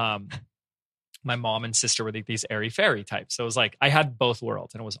dad. My mom and sister were these airy fairy types. So it was like, I had both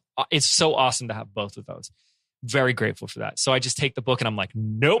worlds, and it's so awesome to have both of those. Very grateful for that. So I just take the book and I'm like,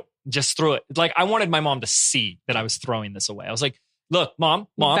 nope, just throw it. Like I wanted my mom to see that I was throwing this away. I was like, look, mom,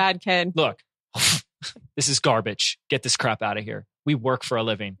 bad kid. Look, this is garbage. Get this crap out of here. We work for a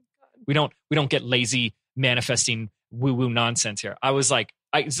living. We don't get lazy manifesting woo-woo nonsense here. I was like,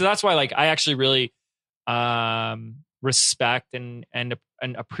 so that's why like I actually really respect and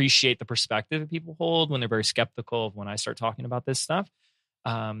appreciate the perspective that people hold when they're very skeptical of when I start talking about this stuff.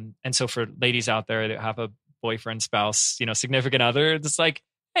 And so for ladies out there that have a boyfriend, spouse, significant other, it's like,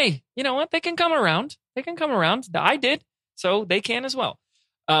 hey, you know what? They can come around. I did. So they can as well.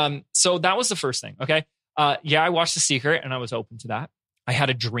 So that was the first thing. Okay. I watched The Secret and I was open to that. I had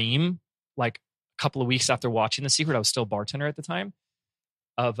a dream like a couple of weeks after watching The Secret. I was still a bartender at the time,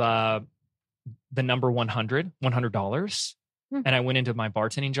 of the number $100. And I went into my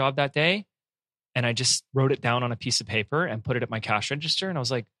bartending job that day and I just wrote it down on a piece of paper and put it at my cash register. And I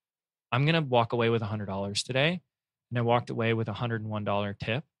was like, I'm going to walk away with $100 today. And I walked away with $101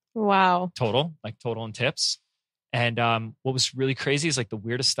 tip. Wow. Total in tips. And what was really crazy is like the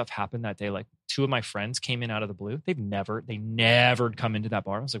weirdest stuff happened that day. Like two of my friends came in out of the blue. They never come into that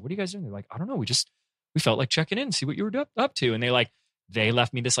bar. I was like, what are you guys doing? They're like, I don't know. We felt like checking in, see what you were up to. And they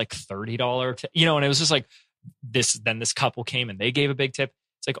left me this like $30 tip, and it was just like then this couple came and they gave a big tip.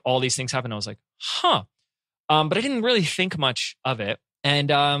 It's like all these things happened. I was like, huh. But I didn't really think much of it. And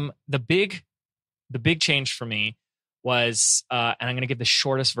the big change for me was, and I'm going to give the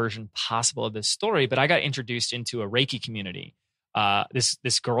shortest version possible of this story, but I got introduced into a Reiki community.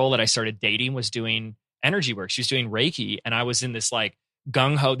 This girl that I started dating was doing energy work. She was doing Reiki, and I was in this like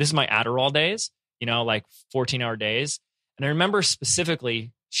gung ho. This is my Adderall days, like 14-hour days. And I remember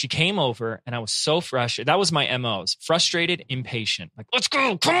specifically, she came over, and I was so frustrated. That was my MOs: frustrated, impatient, like let's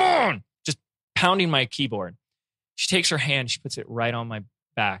go, come on, just pounding my keyboard. She takes her hand, she puts it right on my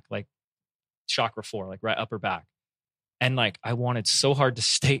back, like chakra 4, like right up her back. And like, I wanted so hard to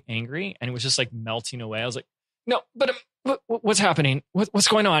stay angry, and it was just like melting away. I was like, no, but what's happening? What's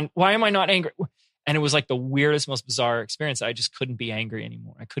going on? Why am I not angry? And it was like the weirdest, most bizarre experience. I just couldn't be angry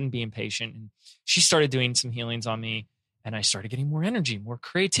anymore. I couldn't be impatient. And she started doing some healings on me, and I started getting more energy, more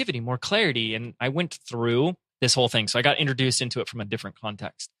creativity, more clarity. And I went through this whole thing. So I got introduced into it from a different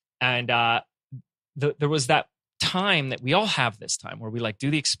context. And there was that time that we all have this time where we like do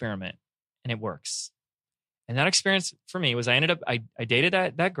the experiment and it works. And that experience for me was I dated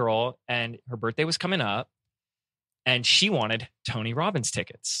that girl, and her birthday was coming up, and she wanted Tony Robbins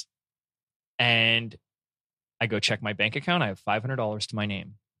tickets. And I go check my bank account. I have $500 to my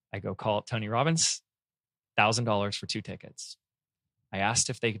name. I go call up Tony Robbins, $1,000 for 2 tickets. I asked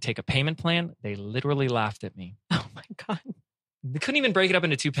if they could take a payment plan. They literally laughed at me. Oh my God. They couldn't even break it up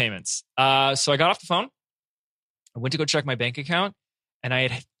into 2 payments. So I got off the phone. I went to go check my bank account, and I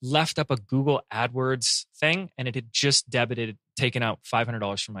had left up a Google AdWords thing, and it had just taken out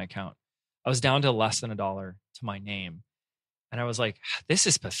 $500 from my account. I was down to less than $1 to my name. And I was like, this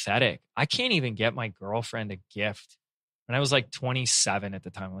is pathetic. I can't even get my girlfriend a gift. And I was like 27 at the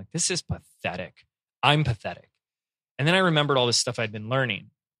time. I'm like, this is pathetic. I'm pathetic. And then I remembered all this stuff I'd been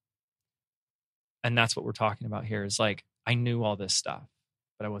learning. And that's what we're talking about here is like, I knew all this stuff,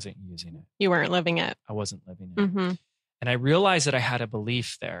 but I wasn't using it. You weren't living it. I wasn't living it. Mm-hmm. And I realized that I had a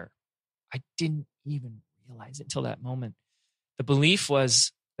belief there. I didn't even realize it until that moment. The belief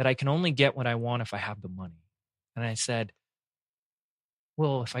was that I can only get what I want if I have the money. And I said,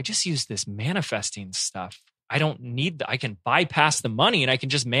 well, if I just use this manifesting stuff, I don't need I can bypass the money and I can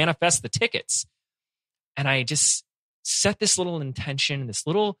just manifest the tickets. And I just set this little intention, this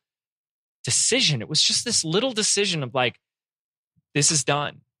little decision. It was just this little decision of like, this is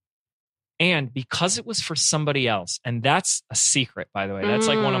done. And because it was for somebody else, and that's a secret, by the way, that's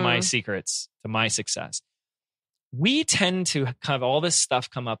like one of my secrets to my success. We tend to have all this stuff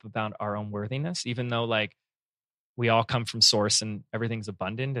come up about our own worthiness, even though like we all come from source and everything's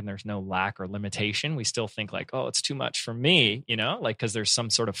abundant and there's no lack or limitation. We still think like, oh, it's too much for me, you know, like because there's some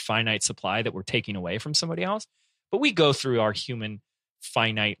sort of finite supply that we're taking away from somebody else. But we go through our human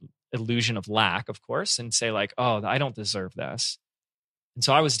finite illusion of lack, of course, and say like, oh, I don't deserve this. And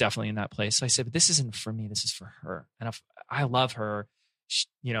so I was definitely in that place. So I said, but this isn't for me. This is for her. And if I love her,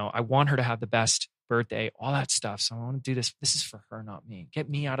 you know, I want her to have the best birthday, all that stuff. So I want to do this. This is for her, not me. Get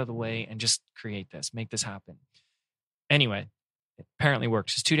me out of the way and just create this, make this happen. Anyway, it apparently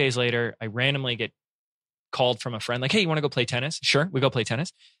works. Just 2 days later, I randomly get called from a friend like, hey, you want to go play tennis? Sure. We go play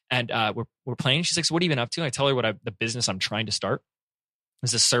tennis. And we're playing. She's like, so what have you been up to? And I tell her the business I'm trying to start. It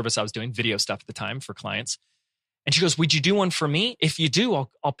was this service I was doing, video stuff at the time for clients. And she goes, would you do one for me? If you do,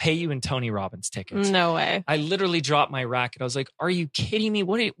 I'll pay you in Tony Robbins tickets. No way. I literally dropped my racket. I was like, are you kidding me?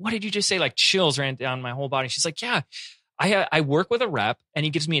 What did you just say? Like chills ran down my whole body. She's like, yeah, I work with a rep and he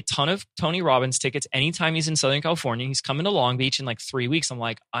gives me a ton of Tony Robbins tickets. Anytime he's in Southern California, he's coming to Long Beach in like 3 weeks. I'm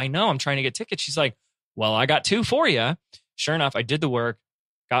like, I know, I'm trying to get tickets. She's like, well, I got 2 for you. Sure enough, I did the work,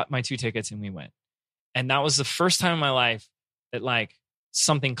 got my 2 tickets and we went. And that was the first time in my life that like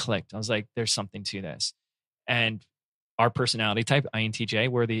something clicked. I was like, there's something to this. And our personality type, INTJ,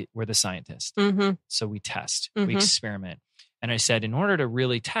 we're the scientists. Mm-hmm. So we test, we experiment. And I said, in order to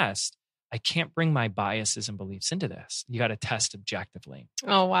really test, I can't bring my biases and beliefs into this. You got to test objectively.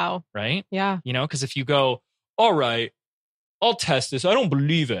 Oh, wow. Right? Yeah. You know, because if you go, all right, I'll test this. I don't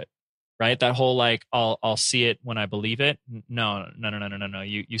believe it. Right? That whole like, I'll see it when I believe it. No.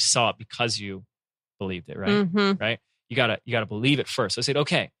 You saw it because you believed it, right? Mm-hmm. Right? You gotta believe it first. So I said,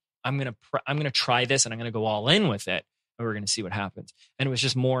 okay, I'm gonna try this and I'm gonna go all in with it. And we're going to see what happens. And it was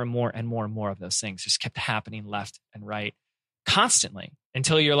just more and more and more and more of those things just kept happening left and right constantly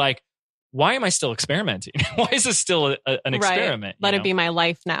until you're like, why am I still experimenting? Why is this still an experiment? Let it be my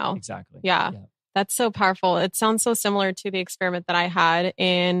life now. Exactly. Yeah. That's so powerful. It sounds so similar to the experiment that I had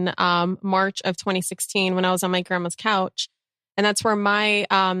in March of 2016 when I was on my grandma's couch. And that's where my,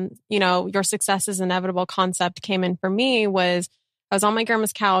 your success is inevitable concept came in for me. Was I was on my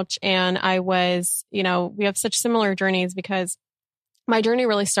grandma's couch and I was, we have such similar journeys because my journey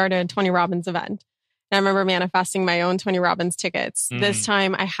really started at a Tony Robbins event. And I remember manifesting my own Tony Robbins tickets. Mm-hmm. This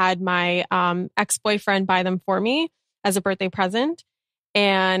time I had my ex-boyfriend buy them for me as a birthday present.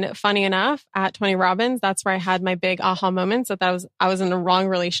 And funny enough, at Tony Robbins, that's where I had my big aha moments that I was in the wrong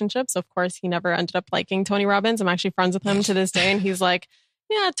relationship. So of course he never ended up liking Tony Robbins. I'm actually friends with him to this day. And he's like,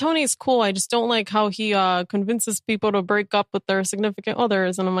 yeah, Tony's cool. I just don't like how he convinces people to break up with their significant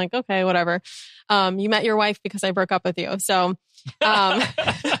others. And I'm like, okay, whatever. You met your wife because I broke up with you. So,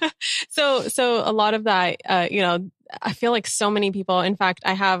 so a lot of that, I feel like so many people, in fact,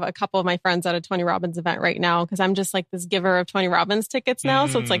 I have a couple of my friends at a Tony Robbins event right now because I'm just like this giver of Tony Robbins tickets now.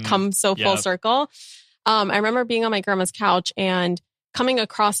 So it's like come so full circle. I remember being on my grandma's couch and coming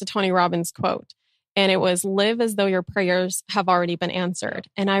across a Tony Robbins quote. And it was, live as though your prayers have already been answered.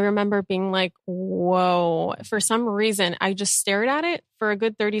 And I remember being like, whoa, for some reason, I just stared at it for a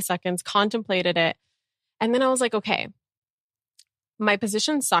good 30 seconds, contemplated it. And then I was like, okay, my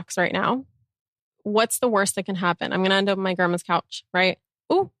position sucks right now. What's the worst that can happen? I'm going to end up on my grandma's couch, right?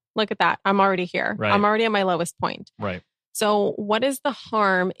 Ooh, look at that. I'm already here. Right. I'm already at my lowest point. Right. So what is the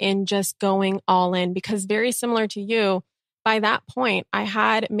harm in just going all in? Because very similar to you, by that point, I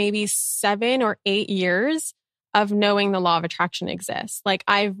had maybe 7 or 8 years of knowing the law of attraction exists. Like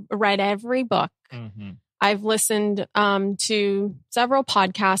I've read every book. Mm-hmm. I've listened to several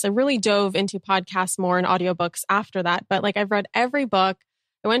podcasts. I really dove into podcasts more and audiobooks after that. But like I've read every book.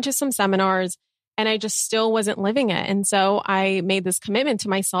 I went to some seminars and I just still wasn't living it. And so I made this commitment to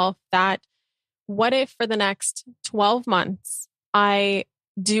myself that what if for the next 12 months, I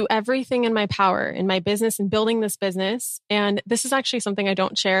do everything in my power in my business and building this business. And this is actually something I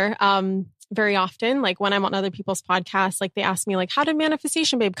don't share very often. Like when I'm on other people's podcasts, like they ask me like, how did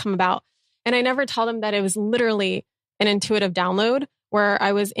Manifestation Babe come about? And I never tell them that it was literally an intuitive download where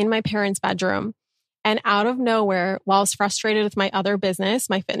I was in my parents' bedroom and out of nowhere, while I was frustrated with my other business,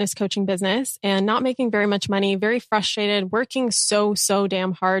 my fitness coaching business, and not making very much money, very frustrated, working so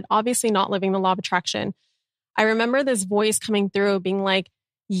damn hard, obviously not living the law of attraction. I remember this voice coming through being like,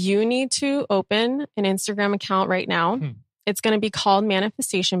 you need to open an Instagram account right now. It's going to be called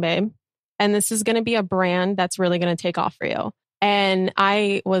Manifestation Babe. And this is going to be a brand that's really going to take off for you. And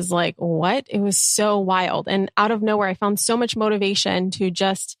I was like, what? It was so wild. And out of nowhere, I found so much motivation to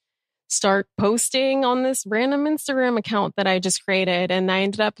just start posting on this random Instagram account that I just created. And I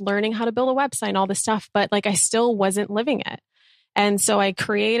ended up learning how to build a website and all this stuff, but like I still wasn't living it. And so I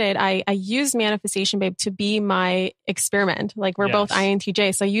used Manifestation Babe to be my experiment. Like we're both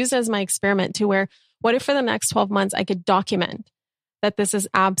INTJ. So I used it as my experiment to where, what if for the next 12 months, I could document that this is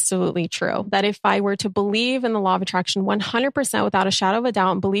absolutely true. That if I were to believe in the law of attraction 100% without a shadow of a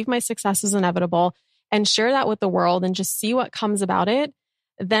doubt and believe my success is inevitable and share that with the world and just see what comes about it,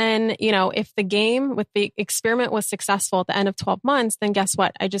 then, you know, if the game with the experiment was successful at the end of 12 months, then guess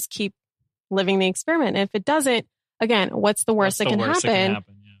what? I just keep living the experiment. And if it doesn't, again, what's the worst that can happen?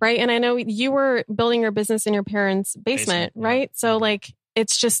 Right. And I know you were building your business in your parents' basement, right? So like,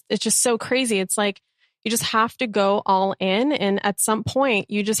 it's just so crazy. It's like, you just have to go all in. And at some point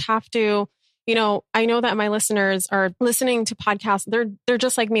you just have to, you know, I know that my listeners are listening to podcasts. They're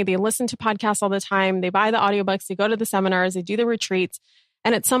just like me. They listen to podcasts all the time. They buy the audiobooks, they go to the seminars, they do the retreats.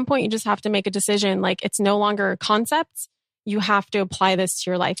 And at some point you just have to make a decision. Like it's no longer concepts. You have to apply this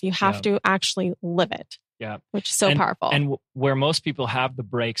to your life. You have to actually live it. Yeah. Which is so powerful. And where most people have the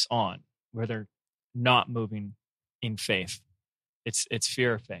brakes on, where they're not moving in faith, it's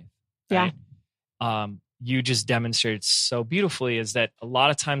fear of faith. Right? Yeah. You just demonstrated so beautifully is that a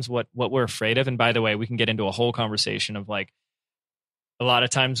lot of times what we're afraid of, and by the way, we can get into a whole conversation of like, a lot of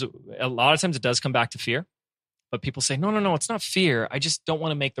times it does come back to fear, but people say, no, it's not fear. I just don't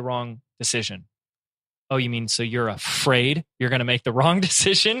want to make the wrong decision. Oh, you mean, so you're afraid you're going to make the wrong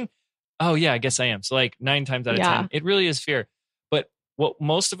decision? Oh yeah, I guess I am. So like 9 times out of 10, it really is fear. But what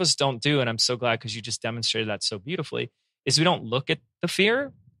most of us don't do, and I'm so glad because you just demonstrated that so beautifully, is we don't look at the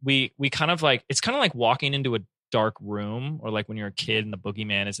fear. We kind of like, it's kind of like walking into a dark room or like when you're a kid and the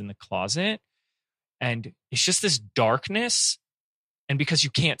boogeyman is in the closet and it's just this darkness. And because you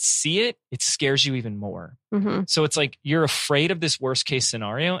can't see it, it scares you even more. Mm-hmm. So it's like, you're afraid of this worst case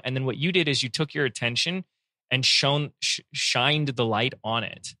scenario. And then what you did is you took your attention and shined the light on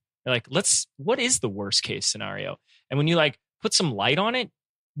it. You're like, what is the worst case scenario? And when you like put some light on it,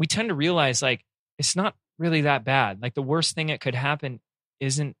 we tend to realize like, it's not really that bad. Like the worst thing that could happen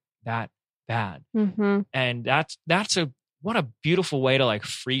isn't that bad. Mm-hmm. And what a beautiful way to like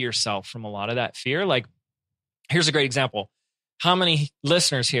free yourself from a lot of that fear. Like, here's a great example. How many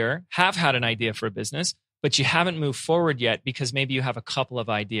listeners here have had an idea for a business, but you haven't moved forward yet because maybe you have a couple of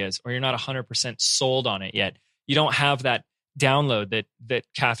ideas or you're not 100% sold on it yet. You don't have that download that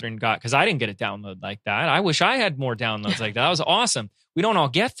Catherine got, because I didn't get a download like that. I wish I had more downloads like that. That was awesome. We don't all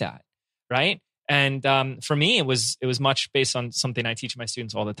get that, right? And for me, it was much based on something I teach my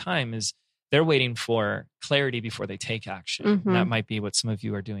students all the time is they're waiting for clarity before they take action. Mm-hmm. And that might be what some of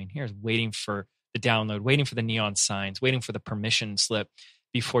you are doing here, is waiting for the download, waiting for the neon signs, waiting for the permission slip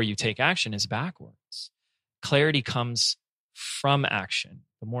before you take action is backwards. Clarity comes from action.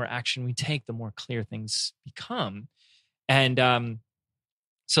 The more action we take, the more clear things become. And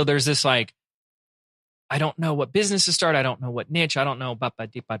so there's this like, I don't know what business to start. I don't know what niche. I don't know.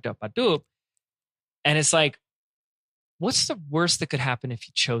 And it's like, what's the worst that could happen if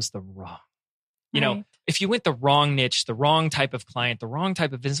you chose the wrong? You know, if you went the wrong niche, the wrong type of client, the wrong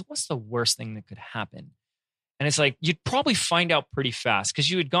type of business, what's the worst thing that could happen? And it's like, you'd probably find out pretty fast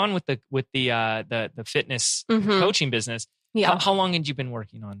because you had gone with the fitness coaching business. Yeah. How long had you been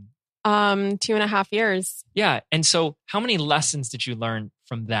working on? 2.5 years. Yeah. And so how many lessons did you learn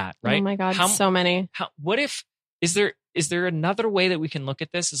from that? Right. Oh my God. So many. Is there another way that we can look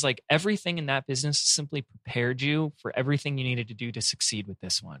at this? Is like everything in that business simply prepared you for everything you needed to do to succeed with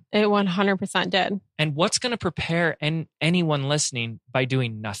this one. It 100% did. And what's going to prepare anyone listening by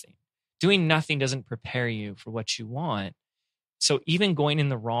doing nothing? Doing nothing doesn't prepare you for what you want. So even going in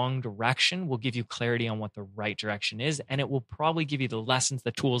the wrong direction will give you clarity on what the right direction is. And it will probably give you the lessons,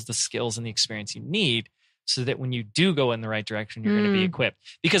 the tools, the skills, and the experience you need so that when you do go in the right direction, you're going to be equipped.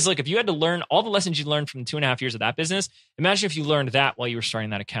 Because look, if you had to learn all the lessons you learned from 2.5 years of that business, imagine if you learned that while you were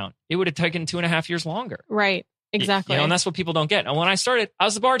starting that account. It would have taken 2.5 years longer. Right. Exactly. And that's what people don't get. And when I started, I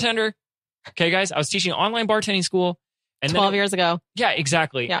was the bartender. Okay, guys, I was teaching online bartending school. And 12 years ago. Yeah,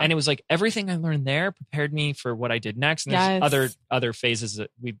 exactly. Yeah. And it was like everything I learned there prepared me for what I did next. And there's other phases that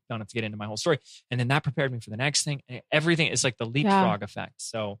we don't have to get into my whole story. And then that prepared me for the next thing. And everything is like the leapfrog effect.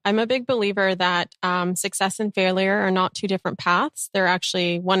 So I'm a big believer that success and failure are not two different paths. They're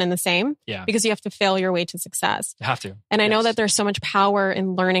actually one and the same. Yeah. Because you have to fail your way to success. You have to. And I know that there's so much power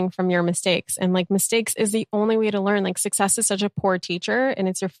in learning from your mistakes. And like mistakes is the only way to learn. Like success is such a poor teacher, and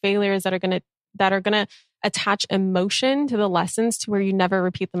it's your failures that are gonna attach emotion to the lessons to where you never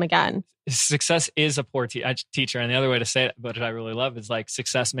repeat them again. Success is a poor teacher. And the other way to say it, but I really love, is like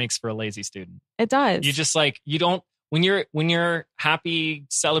success makes for a lazy student. It does. You just like, you don't, when you're happy,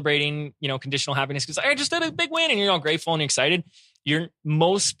 celebrating, conditional happiness, because I just did a big win and you're all grateful and excited.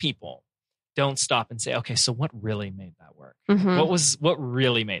 Most people don't stop and say, okay, so what really made that work? Mm-hmm. What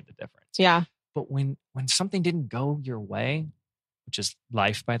really made the difference? Yeah. But when something didn't go your way, which is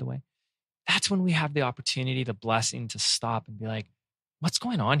life, by the way, that's when we have the opportunity, the blessing to stop and be like, what's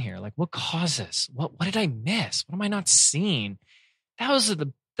going on here? Like, what caused this? What did I miss? What am I not seeing? That's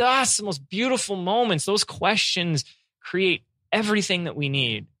the most beautiful moments. Those questions create everything that we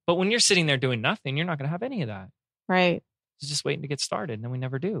need. But when you're sitting there doing nothing, you're not going to have any of that. Right. It's just waiting to get started. And then we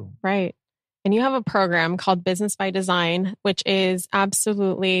never do. Right. And you have a program called Business by Design, which is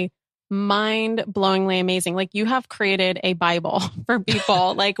absolutely mind-blowingly amazing. Like you have created a Bible for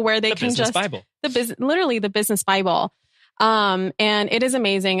people, like where they can just Bible. Literally the business Bible. And it is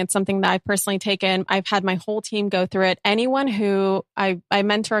amazing. It's something that I've personally taken. I've had my whole team go through it. Anyone who I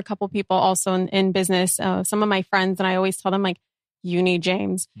mentor a couple people also in business, some of my friends, and I always tell them like, you need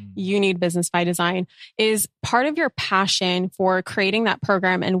James, you need Business by Design. Is part of your passion for creating that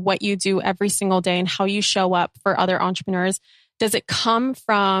program and what you do every single day and how you show up for other entrepreneurs. Does it come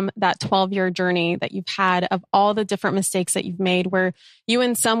from that 12-year journey that you've had of all the different mistakes that you've made where you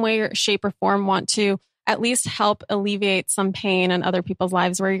in some way, shape, or form want to at least help alleviate some pain in other people's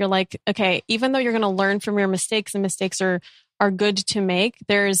lives where you're like, okay, even though you're going to learn from your mistakes and mistakes are good to make,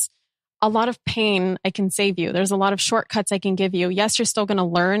 there's a lot of pain I can save you. There's a lot of shortcuts I can give you. Yes, you're still going to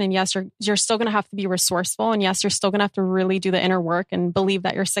learn, and yes, you're still going to have to be resourceful, and yes, you're still going to have to really do the inner work and believe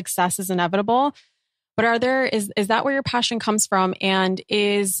that your success is inevitable. But is that where your passion comes from? And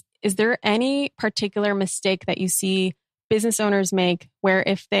is there any particular mistake that you see business owners make where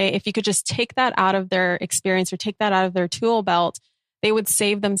if you could just take that out of their experience or take that out of their tool belt, they would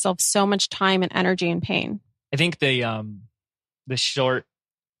save themselves so much time and energy and pain? I think the short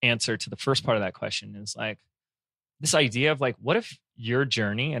answer to the first part of that question is like this idea of like, what if your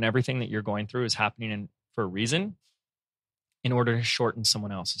journey and everything that you're going through is happening for a reason in order to shorten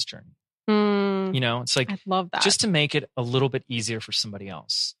someone else's journey? It's like, I love that. Just to make it a little bit easier for somebody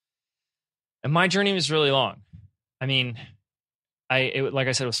else. And my journey was really long. I mean, like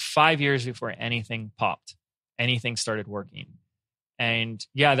I said, it was 5 years before anything popped, anything started working. And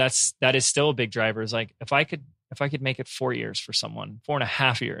yeah, that is still a big driver. Is like, if I could make it 4 years for someone,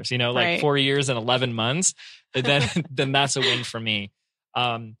 4.5 years, like right. 4 years and 11 months, then that's a win for me.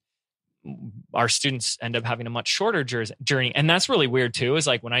 Our students end up having a much shorter journey. And that's really weird too, is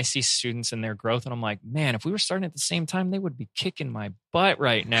like when I see students and their growth and I'm like, man, if we were starting at the same time, they would be kicking my butt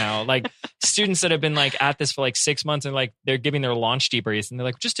right now. Like students that have been like at this for like 6 months and like they're giving their launch debriefs and they're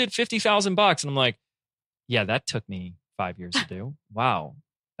like, just did $50,000. And I'm like, yeah, that took me 5 years to do. Wow.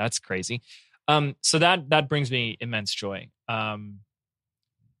 That's crazy. So that brings me immense joy. When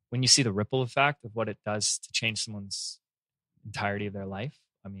you see the ripple effect of what it does to change someone's entirety of their life,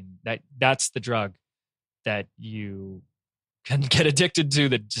 I mean, that's the drug that you can get addicted to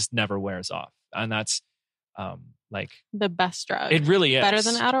that just never wears off. And that's like the best drug. It really is. Better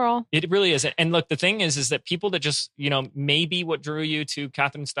than Adderall. It really is. And look, the thing is that people that just, maybe what drew you to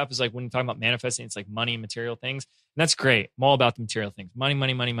Catherine's stuff is like when you're talking about manifesting, it's like money and material things. And that's great. I'm all about the material things. Money,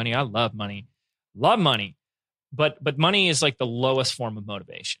 money, money, money. I love money. Love money. But money is like the lowest form of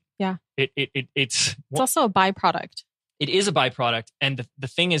motivation. Yeah. It's also a byproduct. It is a byproduct. And the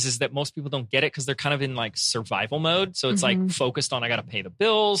thing is that most people don't get it because they're kind of in like survival mode. So it's like focused on, I got to pay the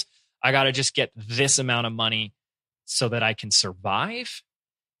bills. I got to just get this amount of money so that I can survive.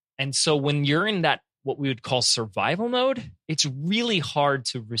 And so when you're in that, what we would call survival mode, it's really hard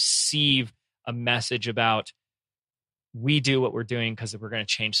to receive a message about we do what we're doing because we're going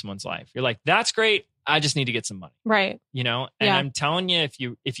to change someone's life. You're like, that's great. I just need to get some money. Right. And I'm telling you,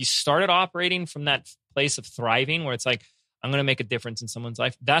 if you started operating from that place of thriving where it's like, I'm going to make a difference in someone's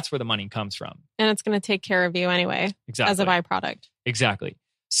life, that's where the money comes from. And it's going to take care of you anyway. Exactly. As a byproduct. Exactly.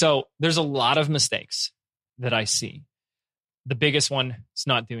 So there's a lot of mistakes that I see. The biggest one is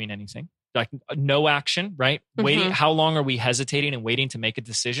not doing anything. like no action, right? Waiting. How long are we hesitating and waiting to make a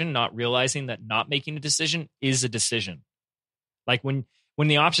decision, not realizing that not making a decision is a decision? Like when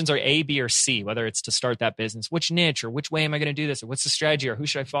the options are A, B, or C, whether it's to start that business, which niche or which way am I going to do this, or what's the strategy, or who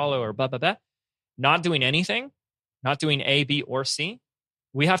should I follow, or blah, blah, blah. Not doing anything, not doing A, B, or C.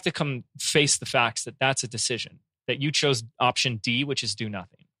 We have to come face the facts that that's a decision, that you chose option D, which is do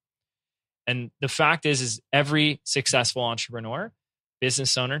nothing. And the fact is every successful entrepreneur,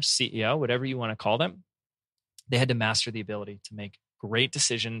 business owner, CEO, whatever you want to call them, they had to master the ability to make great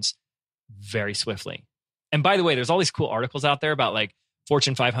decisions very swiftly. And by the way, there's all these cool articles out there about like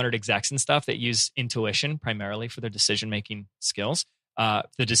Fortune 500 execs and stuff that use intuition primarily for their decision-making skills,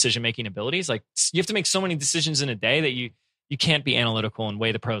 the decision-making abilities. Like you have to make so many decisions in a day that you can't be analytical and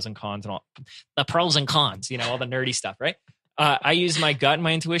weigh the pros and cons and all the pros and cons, all the nerdy stuff, right? I use my gut and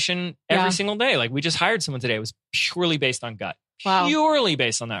my intuition every single day. Like we just hired someone today. It was purely based on gut. Wow. Purely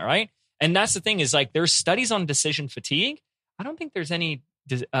based on that, right? And that's the thing is like there's studies on decision fatigue. I don't think there's any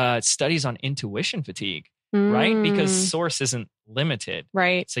studies on intuition fatigue, right? Because source isn't limited.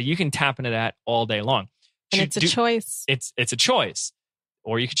 Right. So you can tap into that all day long. And it's a choice. It's a choice.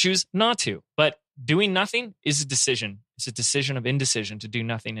 Or you could choose not to. But doing nothing is a decision. It's a decision of indecision to do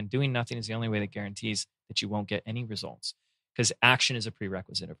nothing. And doing nothing is the only way that guarantees that you won't get any results. Because action is a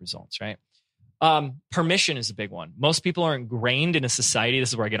prerequisite of results, right? Permission is a big one. Most people are ingrained in a society. This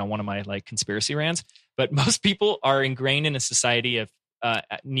is where I get on one of my like conspiracy rants. But most people are ingrained in a society of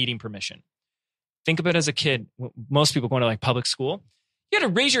needing permission. Think of it as a kid. Most people going to like public school, you got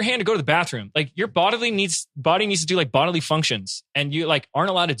to raise your hand to go to the bathroom. Like your body needs to do like bodily functions, and you like aren't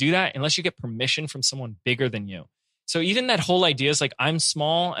allowed to do that unless you get permission from someone bigger than you. So even that whole idea is like I'm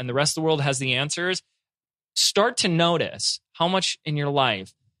small and the rest of the world has the answers. Start to notice how much in your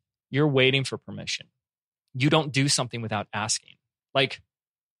life you're waiting for permission. You don't do something without asking. Like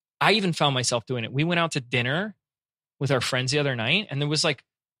I even found myself doing it. We went out to dinner with our friends the other night, and there was like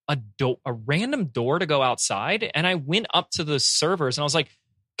a random door to go outside. And I went up to the servers and I was like,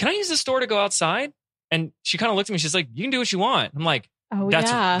 can I use this door to go outside? And she kind of looked at me. She's like, you can do what you want. I'm like,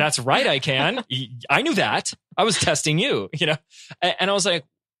 that's right. I can. I knew that. I was testing you, and I was like,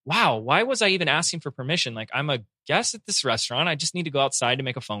 wow, why was I even asking for permission? Like I'm a guest at this restaurant. I just need to go outside to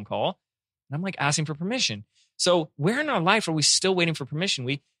make a phone call. And I'm like asking for permission. So where in our life are we still waiting for permission?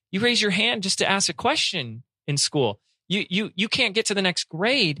 You raise your hand just to ask a question in school. You can't get to the next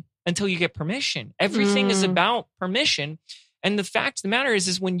grade until you get permission. Everything is about permission. And the fact of the matter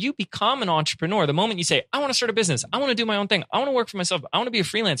is when you become an entrepreneur, the moment you say, I want to start a business, I want to do my own thing, I want to work for myself, I want to be a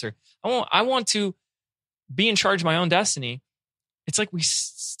freelancer, I want to be in charge of my own destiny. It's like we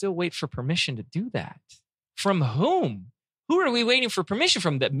still wait for permission to do that. From whom? Who are we waiting for permission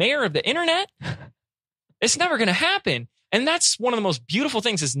from? The mayor of the internet? It's never going to happen. And that's one of the most beautiful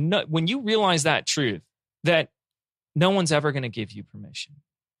things is when you realize that truth, that no one's ever going to give you permission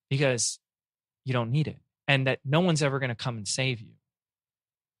because you don't need it. And that no one's ever going to come and save you.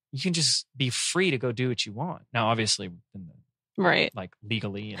 You can just be free to go do what you want. Now, obviously, right, like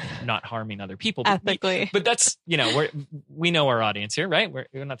legally and not harming other people. Ethically. But that's, we know our audience here, right?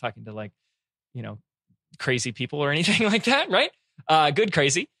 We're not talking to like, crazy people or anything like that, right? Good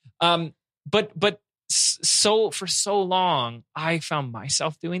crazy. But so for so long, I found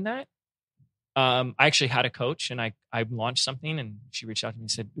myself doing that. I actually had a coach and I launched something and she reached out to me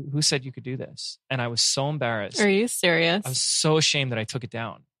and said, who said you could do this? And I was so embarrassed. Are you serious? I was so ashamed that I took it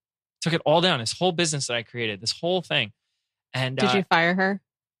down. Took it all down. This whole business that I created, this whole thing. And did you fire her?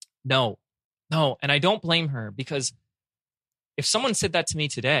 No. And I don't blame her because if someone said that to me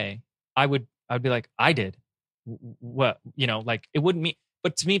today, I would be like, I did. What? Like it wouldn't mean,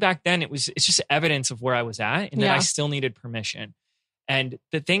 but to me back then it's just evidence of where I was at and that I still needed permission. And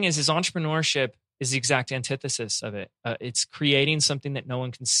the thing is entrepreneurship is the exact antithesis of it. It's creating something that no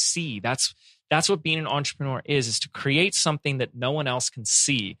one can see. That's what being an entrepreneur is to create something that no one else can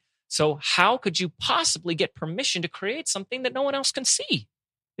see. So how could you possibly get permission to create something that no one else can see?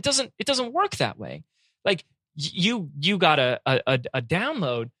 It doesn't work that way. Like you got a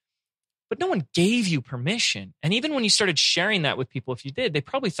download, but no one gave you permission. And even when you started sharing that with people, if you did, they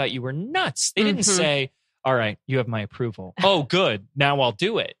probably thought you were nuts. They didn't say, all right, you have my approval. Oh, good. Now I'll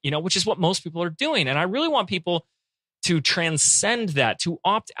do it, which is what most people are doing. And I really want people to transcend that, to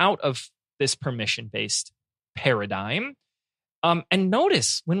opt out of this permission-based paradigm. And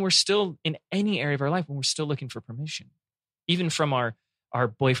notice when we're still in any area of our life, when we're still looking for permission, even from our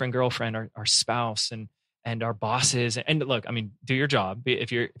boyfriend, girlfriend, our spouse and our bosses. And look, I mean, do your job.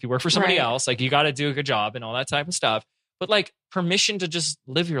 If you work for somebody else, like you got to do a good job and all that type of stuff. but like permission to just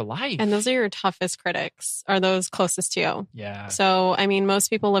live your life. And those are your toughest critics, are those closest to you. Yeah. So, I mean, most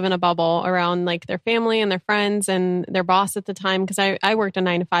people live in a bubble around like their family and their friends and their boss at the time. Cause I worked a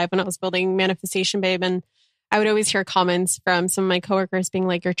 9-to-5 when I was building Manifestation Babe. And I would always hear comments from some of my coworkers being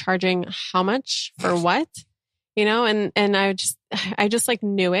like, you're charging how much for what? You know, and I just like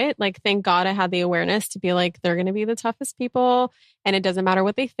knew it. Like, thank God I had the awareness to be like, they're going to be the toughest people and it doesn't matter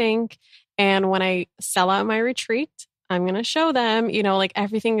what they think. And when I sell out my retreat, I'm going to show them, you know, like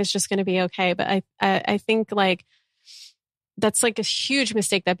everything is just going to be okay. But I think like that's like a huge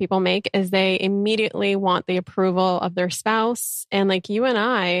mistake that people make is they immediately want the approval of their spouse. And like you and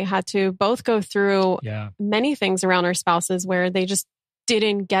I had to both go through many things around our spouses where they just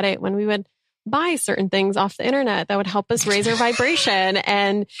didn't get it when we would buy certain things off the internet that would help us raise our vibration.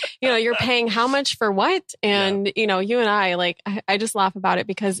 And, you know, you're paying how much for what? And, you know, you and I, like, I just laugh about it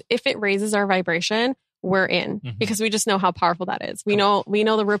because if it raises our vibration, we're in because we just know how powerful that is. We know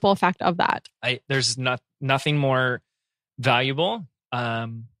the ripple effect of that. There's nothing more valuable.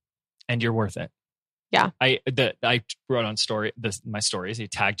 And you're worth it. Yeah. I wrote on my stories. He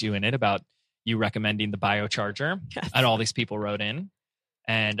tagged you in it about you recommending the biocharger and all these people wrote in.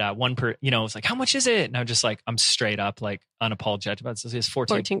 And was like, how much is it? And I'm just like, I'm straight up like unapologetic about it. So it's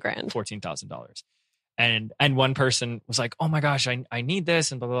 $14,000. And one person was like, oh my gosh, I need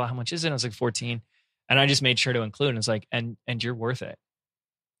this and blah, blah, blah. How much is it? And I was like 14. And I just made sure to include, and it's like, and you're worth it.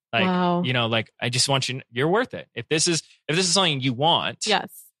 Like, wow. You know, like, I just want you're worth it. If this is something you want. Yes.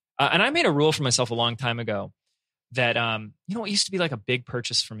 And I made a rule for myself a long time ago that, you know, it used to be like a big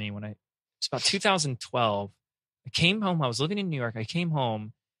purchase for me it's about 2012. I came home. I was living in New York. I came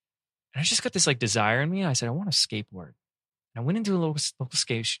home and I just got this like desire in me. I said, I want a skateboard. And I went into a local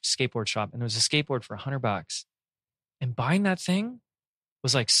skateboard shop and there was a skateboard for $100. And buying that thing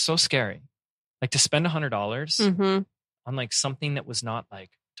was like so scary. Like to spend $100 on like something that was not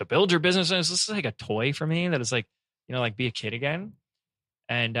like to build your business. It was just like a toy for me that was like, you know, like be a kid again.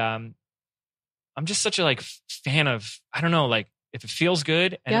 And I'm just such a like fan of, I don't know, like if it feels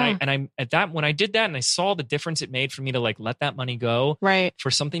good. And I'm at that, when I did that and I saw the difference it made for me to like let that money go for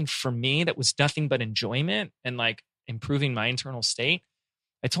something for me that was nothing but enjoyment and like improving my internal state.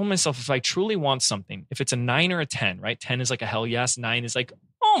 I told myself, if I truly want something, if it's a 9 or a 10, right? 10 is like a hell yes. 9 is like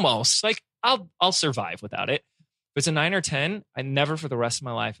almost like I'll survive without it. If it's a 9 or 10, I never for the rest of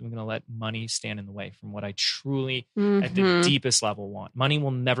my life am going to let money stand in the way from what I truly at the deepest level want. Money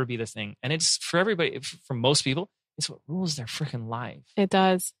will never be the thing. And it's for everybody, for most people, it's what rules their freaking life. It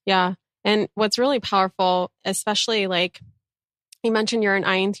does. Yeah. And what's really powerful, especially like you mentioned you're an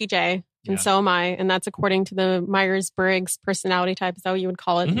INTJ and so am I. And that's according to the Myers-Briggs personality type. Is that what you would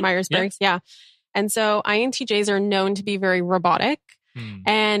call it? Myers-Briggs. Yeah. And so INTJs are known to be very robotic.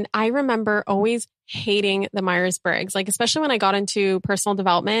 And I remember always hating the Myers-Briggs, like, especially when I got into personal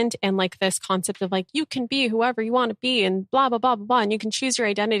development and like this concept of like, you can be whoever you want to be and blah, blah, blah, blah, blah. And you can choose your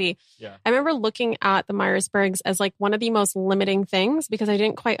identity. Yeah. I remember looking at the Myers-Briggs as like one of the most limiting things because I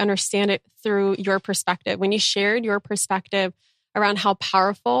didn't quite understand it through your perspective. When you shared your perspective around how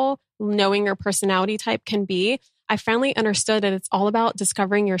powerful knowing your personality type can be, I finally understood that it's all about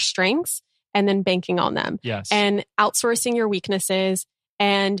discovering your strengths and then banking on them. Yes. And outsourcing your weaknesses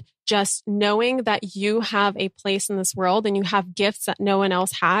and just knowing that you have a place in this world and you have gifts that no one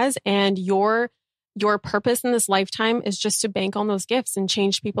else has. And your purpose in this lifetime is just to bank on those gifts and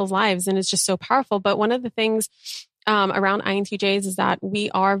change people's lives. And it's just so powerful. But one of the things around INTJs is that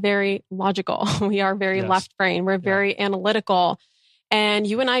we are very logical. We are very left brain. We're very analytical. And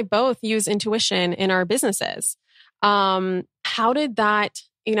you and I both use intuition in our businesses. How did that,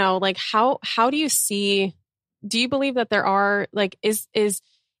 you know, like how do you see, do you believe that there are like, is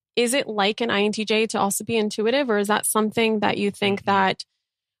it like an INTJ to also be intuitive, or is that something that you think that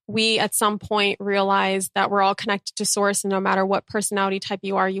we at some point realize that we're all connected to source, and no matter what personality type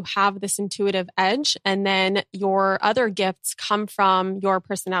you are, you have this intuitive edge, and then your other gifts come from your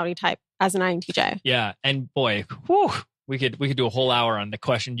personality type as an INTJ? Yeah. And boy, we could do a whole hour on the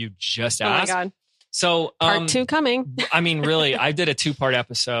question you just asked. Oh my God. So part 2 coming. I mean, really, I did a 2-part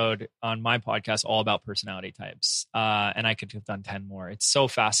episode on my podcast all about personality types. And I could have done 10 more. It's so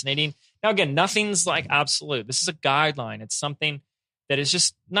fascinating. Now, again, nothing's like absolute. This is a guideline. It's something that is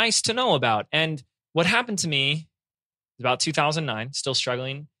just nice to know about. And what happened to me about 2009, still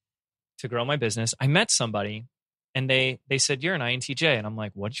struggling to grow my business. I met somebody and they said, you're an INTJ. And I'm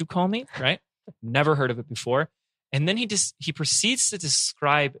like, what'd you call me? Right? Never heard of it before. And then he proceeds to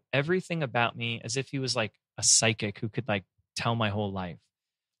describe everything about me as if he was like a psychic who could like tell my whole life.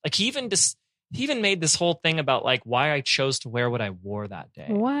 Like he even made this whole thing about like why I chose to wear what I wore that day.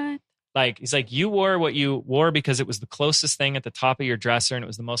 What? Like, he's like, you wore what you wore because it was the closest thing at the top of your dresser and it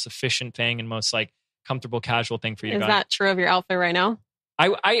was the most efficient thing and most like comfortable, casual thing for you. Is that true of your outfit right now?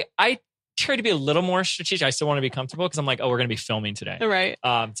 I try to be a little more strategic. I still want to be comfortable because I'm like, oh, we're going to be filming today. Right. So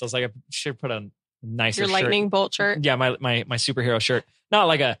I was like, I should put a nicer your lightning bolt shirt. Yeah, my superhero shirt. Not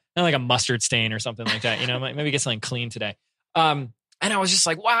like a mustard stain or something like that. You know, maybe get something clean today. And I was just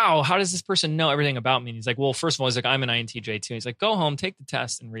like, wow, how does this person know everything about me? And he's like, well, first of all, he's like, I'm an INTJ too. He's like, go home, take the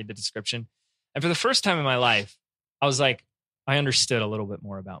test and read the description. And for the first time in my life, I was like, I understood a little bit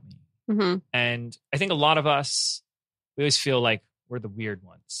more about me. Mm-hmm. And I think a lot of us, we always feel like we're the weird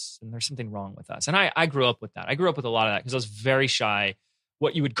ones and there's something wrong with us. And I grew up with that. I grew up with a lot of that because I was very shy,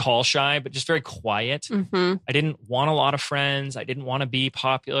 what you would call shy, but just very quiet. Mm-hmm. I didn't want a lot of friends. I didn't want to be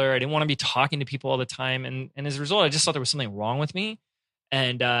popular. I didn't want to be talking to people all the time. And as a result, I just thought there was something wrong with me.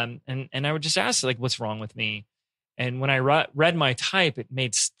 And I would just ask, like, what's wrong with me? And when I read my type, it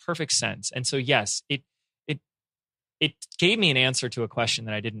made perfect sense. And so, yes, it gave me an answer to a question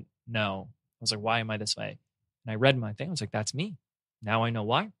that I didn't know. I was like, why am I this way? And I read my thing. I was like, that's me. Now I know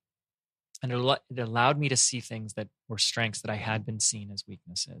why. And it allowed me to see things that were strengths that I had been seen as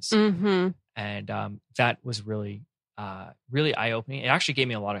weaknesses. Mm-hmm. And that was really eye-opening. It actually gave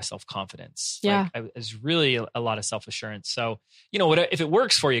me a lot of self-confidence. Yeah. Like, it was really a lot of self-assurance. So, if it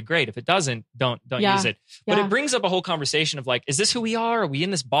works for you, great. If it doesn't, don't use it. But it brings up a whole conversation of like, is this who we are? Are we in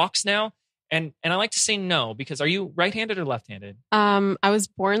this box now? And I like to say no, because are you right-handed or left-handed? I was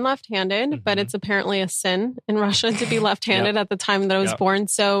born left-handed, Mm-hmm. but it's apparently a sin in Russia to be left-handed at the time that I was born.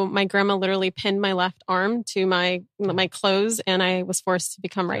 So my grandma literally pinned my left arm to my clothes, and I was forced to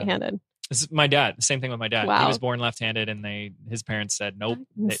become right-handed. This is my dad. The same thing with my dad. Wow. He was born left-handed, and his parents said nope.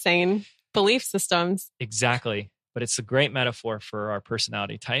 Insane belief systems. Exactly. But it's a great metaphor for our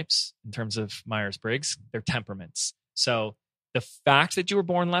personality types in terms of Myers-Briggs. They're temperaments. So the fact that you were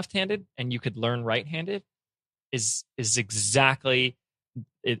born left-handed and you could learn right-handed is exactly,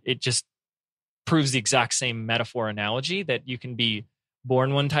 it just proves the exact same metaphor analogy that you can be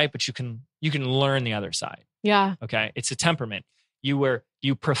born one type, but you can learn the other side. Yeah. Okay. It's a temperament. You had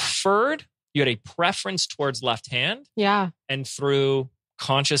a preference towards left hand. Yeah. And through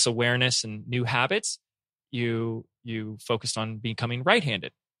conscious awareness and new habits, you focused on becoming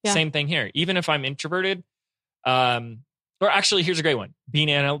right-handed. Yeah. Same thing here. Even if I'm introverted, or actually, here's a great one.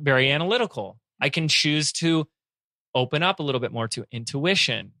 Being very analytical. I can choose to open up a little bit more to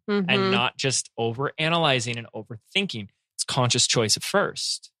intuition and not just over-analyzing and overthinking. It's conscious choice at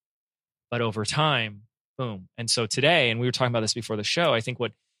first. But over time, boom. And so today, and we were talking about this before the show, I think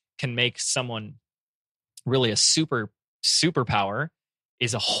what can make someone really a superpower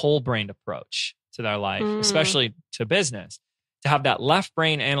is a whole-brained approach to their life, especially to business. To have that left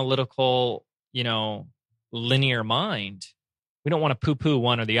brain analytical, linear mind, we don't want to poo-poo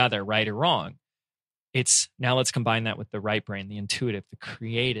one or the other, right or wrong. It's now let's combine that with the right brain, the intuitive, the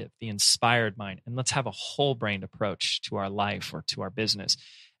creative, the inspired mind, and let's have a whole brain approach to our life or to our business.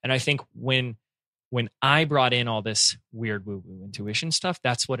 And I think when I brought in all this weird woo-woo intuition stuff,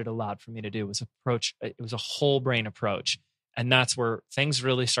 that's what it allowed for me to do was it was a whole brain approach. And that's where things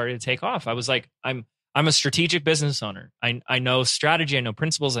really started to take off. I was like, I'm a strategic business owner. I know strategy, I know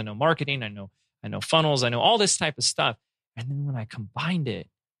principles, I know marketing, I know funnels, I know all this type of stuff. And then when I combined it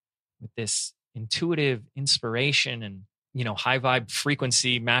with this intuitive inspiration and, high vibe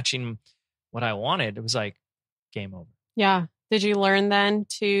frequency matching what I wanted, it was like game over. Yeah. Did you learn then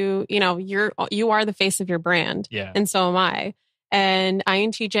to, you are the face of your brand. Yeah. And so am I. And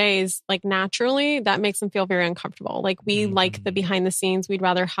INTJs, like naturally, that makes them feel very uncomfortable. Like we like the behind the scenes. We'd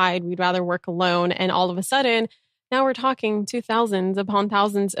rather hide. We'd rather work alone. And all of a sudden, now we're talking to thousands upon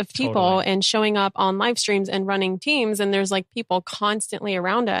thousands of people and showing up on live streams and running teams. And there's like people constantly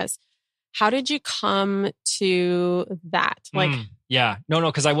around us. How did you come to that? Like, yeah, no,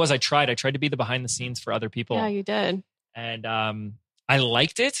 because I tried to be the behind the scenes for other people. Yeah, you did. And I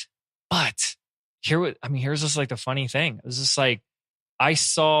liked it, but here's just like the funny thing. It was just like, I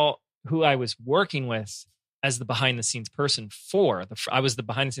saw who I was working with as the behind the scenes person I was the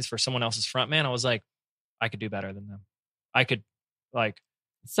behind the scenes for someone else's front man. I was like, I could do better than them. I could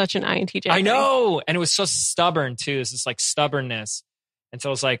such an INTJ. I know. And it was so stubborn too. It's just like stubbornness. And so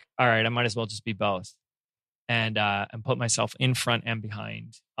I was like, all right, I might as well just be both and put myself in front and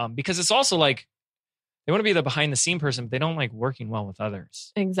behind. Because it's also like, they want to be the behind the scene person, but they don't like working well with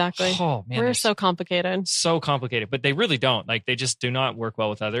others. Exactly. Oh man. We're so complicated. So complicated, but they really don't. Like they just do not work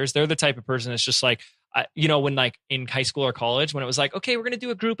well with others. They're the type of person that's just like, when like in high school or college, when it was like, okay, we're going to do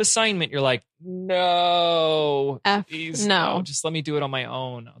a group assignment. You're like, no, please, no, just let me do it on my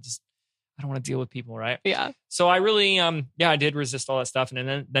own. I don't want to deal with people, right? Yeah. So I really, I did resist all that stuff.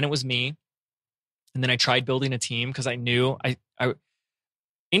 And then it was me. And then I tried building a team because I knew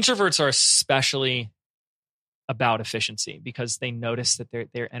introverts are especially about efficiency because they notice that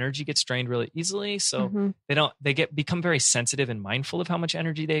their energy gets drained really easily. So they become very sensitive and mindful of how much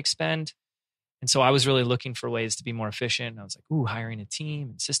energy they expend. And so I was really looking for ways to be more efficient. And I was like, hiring a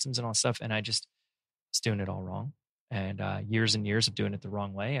team and systems and all stuff. And I just was doing it all wrong. And years and years of doing it the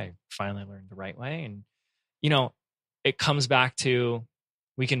wrong way, I finally learned the right way. And, it comes back to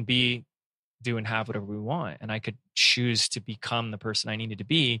we can do and have whatever we want. And I could choose to become the person I needed to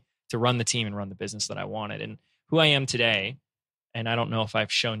be to run the team and run the business that I wanted. And who I am today, and I don't know if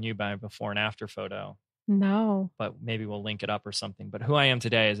I've shown you my before and after photo. No. But maybe we'll link it up or something. But who I am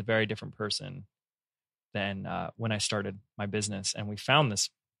today is a very different person than when I started my business. And we found this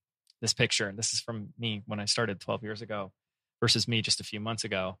picture. And this is from me when I started 12 years ago versus me just a few months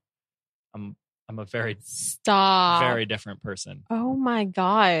ago. I'm a very very different person. Oh my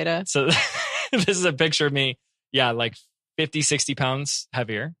God. So this is a picture of me. Yeah, like 50, 60 pounds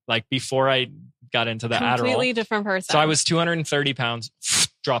heavier. Like before I got into the Adderall. Completely different person. So I was 230 pounds,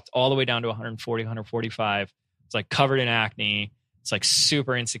 dropped all the way down to 140, 145. It's like covered in acne. It's like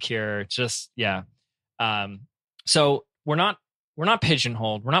super insecure. Just, yeah. So we're not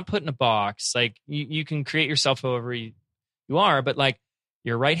pigeonholed. We're not put in a box. Like you can create yourself however you are, but like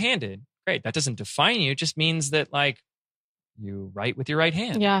you're right-handed. Great. That doesn't define you. It just means that like you write with your right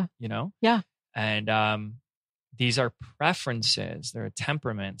hand. Yeah. Yeah. And these are preferences. They're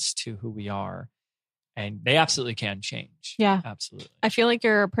temperaments to who we are. And they absolutely can change. Yeah. Absolutely. I feel like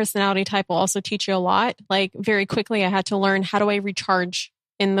your personality type will also teach you a lot. Like very quickly, I had to learn, how do I recharge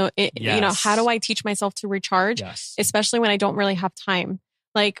how do I teach myself to recharge? Yes. Especially when I don't really have time.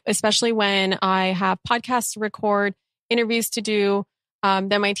 Like, especially when I have podcasts to record, interviews to do.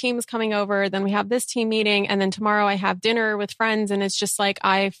 Then my team's coming over. Then we have this team meeting. And then tomorrow I have dinner with friends. And it's just like,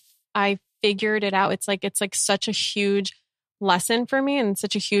 I figured it out. It's like such a huge lesson for me and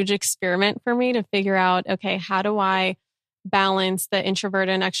such a huge experiment for me to figure out, okay, how do I balance the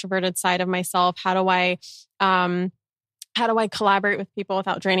introverted and extroverted side of myself? How do I collaborate with people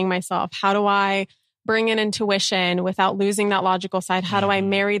without draining myself? How do I bring in intuition without losing that logical side? How do I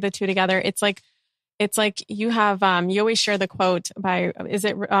marry the two together? It's like you have, you always share the quote by, is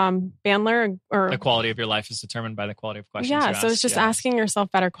it Bandler or the quality of your life is determined by the quality of questions. Yeah. So it's just asking yourself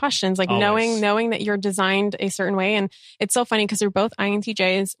better questions, like knowing that you're designed a certain way. And it's so funny because we're both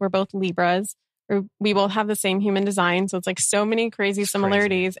INTJs. We're both Libras. We both have the same human design. So it's like so many crazy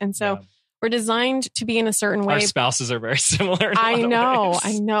similarities. And so we're designed to be in a certain way. Our spouses are very similar. I know.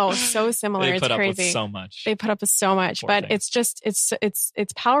 So similar. They put it's up crazy. with so much. They put up with so much, but it's just,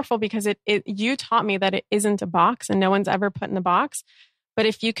 it's powerful because you taught me that it isn't a box and no one's ever put in the box. But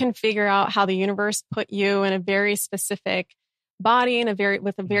if you can figure out how the universe put you in a very specific body and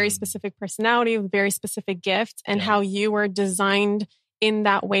with a very specific personality, with very specific gifts, and how you were designed in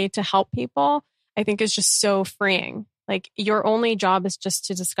that way to help people, I think is just so freeing. Like your only job is just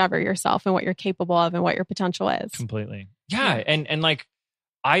to discover yourself and what you're capable of and what your potential is. Completely. Yeah. And like,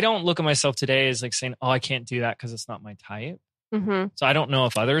 I don't look at myself today as like saying, I can't do that because it's not my type. Mm-hmm. So I don't know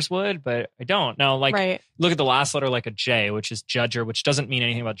if others would, but I don't. Now, like, look at the last letter, like a J, which is judger, which doesn't mean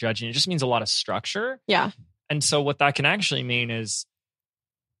anything about judging. It just means a lot of structure. Yeah. And so what that can actually mean is,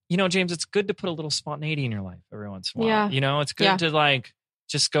 James, it's good to put a little spontaneity in your life every once in a while. Yeah. It's good to like,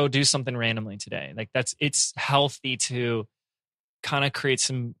 just go do something randomly today. Like it's healthy to kind of create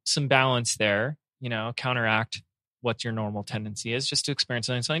some balance there, counteract what your normal tendency is, just to experience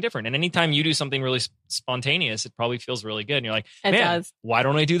something different. And anytime you do something really spontaneous, it probably feels really good. And you're like, why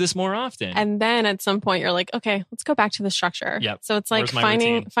don't I do this more often? And then at some point you're like, okay, let's go back to the structure. Yep. So it's like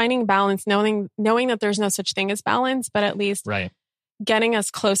finding balance, knowing that there's no such thing as balance, but at least getting as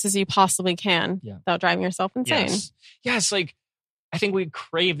close as you possibly can without driving yourself insane. Yeah. It's like, I think we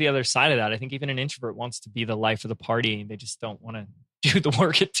crave the other side of that. I think even an introvert wants to be the life of the party. They just don't want to do the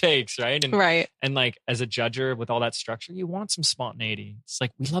work it takes, right? And like as a judger with all that structure, you want some spontaneity. It's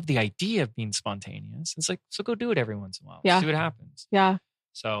like we love the idea of being spontaneous. It's like, so go do it every once in a while. See what happens. Yeah.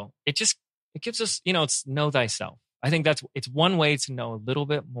 So it gives us, it's know thyself. I think it's one way to know a little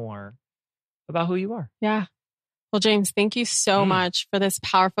bit more about who you are. Yeah. Well, James, thank you so much for this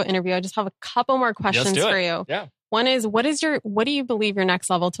powerful interview. I just have a couple more questions for you. Yeah. One is, what do you believe your next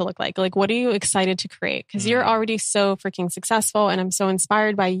level to look like? Like, what are you excited to create? Because you're already so freaking successful, and I'm so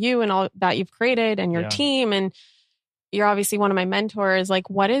inspired by you and all that you've created and your team. And you're obviously one of my mentors. Like,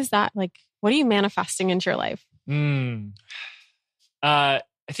 what is that? Like, what are you manifesting into your life? I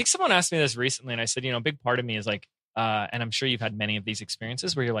think someone asked me this recently, and I said, a big part of me is like, and I'm sure you've had many of these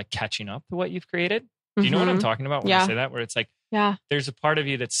experiences where you're like catching up to what you've created. Do you know what I'm talking about when I say that? Where it's like, there's a part of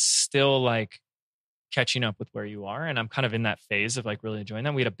you that's still like catching up with where you are. And I'm kind of in that phase of like really enjoying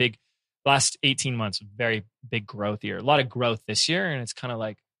that. We had a last 18 months, very big growth year, a lot of growth this year. And it's kind of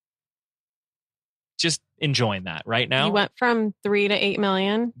like just enjoying that right now. You went from 3 to 8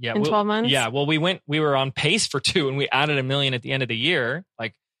 million in 12 months. Yeah. Well, we were on pace for 2 and we added 1 million at the end of the year.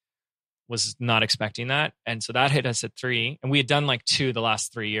 Like, was not expecting that. And so that hit us at 3 and we had done like 2 the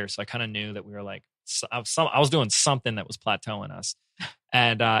last 3 years. So I kind of knew that we were like, I was doing something that was plateauing us.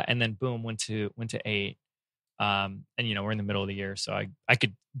 And then boom, went to 8. And we're in the middle of the year. So I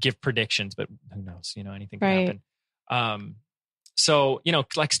could give predictions, but who knows, anything can happen. So,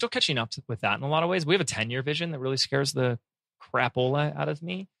 like still catching up with that in a lot of ways. We have a 10-year vision that really scares the crapola out of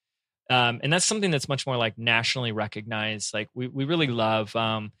me. And that's something that's much more like nationally recognized. Like we really love,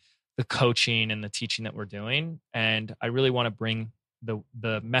 the coaching and the teaching that we're doing. And I really want to bring the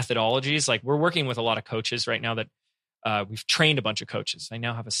methodologies. Like we're working with a lot of coaches right now that we've trained a bunch of coaches. I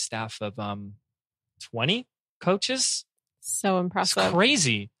now have a staff of 20 coaches. So impressive. It's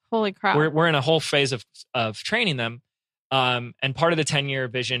crazy. Holy crap. We're in a whole phase of training them. And part of the 10-year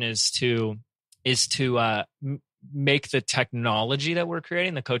vision is to make the technology that we're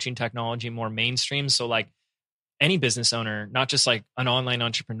creating, the coaching technology, more mainstream. So like any business owner, not just like an online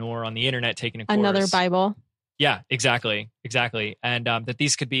entrepreneur on the internet taking a course. Another Bible. Yeah, exactly. And that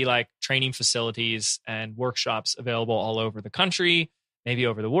these could be like training facilities and workshops available all over the country, maybe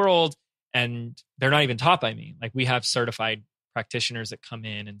over the world. And they're not even taught by me. Like we have certified practitioners that come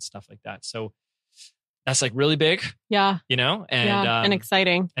in and stuff like that. So that's like really big. Yeah. And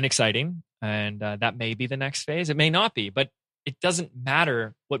exciting. And that may be the next phase. It may not be, but it doesn't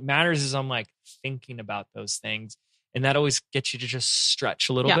matter. What matters is I'm like thinking about those things. And that always gets you to just stretch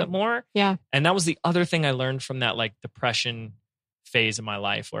a little bit more. Yeah. And that was the other thing I learned from that like depression phase of my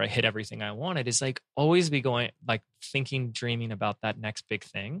life where I hit everything I wanted is like always be going, like thinking, dreaming about that next big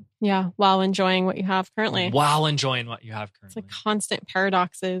thing. Yeah. While enjoying what you have currently. It's like constant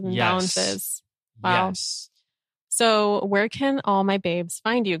paradoxes and balances. Wow. Yes. So where can all my babes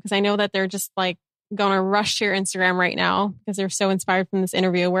find you? Because I know that they're just like going to rush to your Instagram right now because they're so inspired from this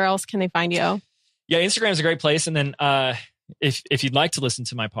interview. Where else can they find you? Yeah, Instagram is a great place. And then if you'd like to listen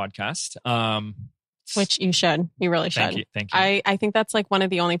to my podcast, which you should, you really should. Thank you. I think that's like one of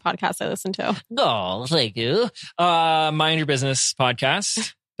the only podcasts I listen to. Oh, thank you. Mind Your Business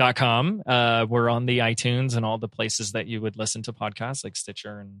Podcast.com. We're on the iTunes and all the places that you would listen to podcasts like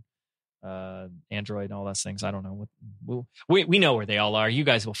Stitcher and Android and all those things. I don't know what we know where they all are. You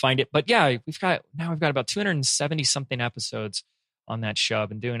guys will find it. But yeah, we've got about 270 something episodes on that show. I've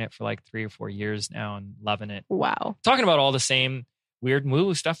been doing it for like 3 or 4 years now and loving it. Wow. Talking about all the same weird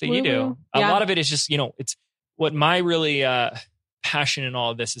woo stuff that you do. A lot of it is just, it's what my really passion in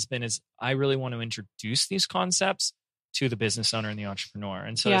all of this has been is I really want to introduce these concepts to the business owner and the entrepreneur.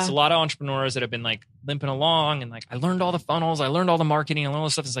 And so there's a lot of entrepreneurs that have been like limping along and like, I learned all the funnels, I learned all the marketing, I learned all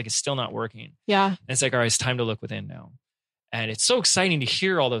the stuff. It's like, it's still not working. Yeah. And it's like, all right, it's time to look within now. And it's so exciting to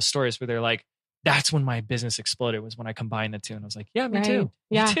hear all those stories where they're like, that's when my business exploded, was when I combined the two. And I was like, yeah, me too.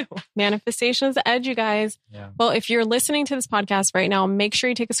 Yeah. Me too. Manifestation is the edge, you guys. Yeah. Well, if you're listening to this podcast right now, make sure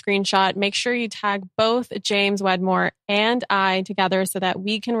you take a screenshot. Make sure you tag both James Wedmore and I together so that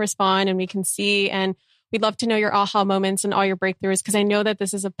we can respond and we can see. And we'd love to know your aha moments and all your breakthroughs, because I know that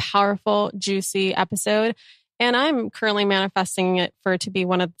this is a powerful, juicy episode. And I'm currently manifesting it for it to be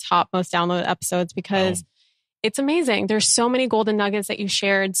one of the top most downloaded episodes because it's amazing. There's so many golden nuggets that you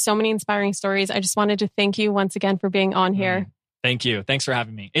shared, so many inspiring stories. I just wanted to thank you once again for being on here. Thank you. Thanks for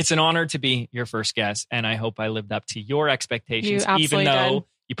having me. It's an honor to be your first guest. And I hope I lived up to your expectations, even though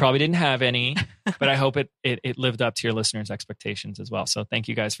you probably didn't have any, but I hope it lived up to your listeners' expectations as well. So thank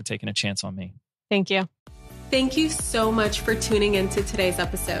you guys for taking a chance on me. Thank you. Thank you so much for tuning into today's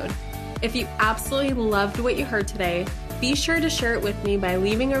episode. If you absolutely loved what you heard today, be sure to share it with me by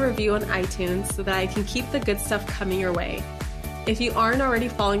leaving a review on iTunes so that I can keep the good stuff coming your way. If you aren't already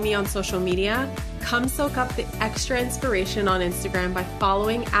following me on social media, come soak up the extra inspiration on Instagram by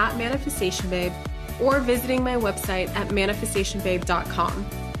following @ManifestationBabe or visiting my website at manifestationbabe.com.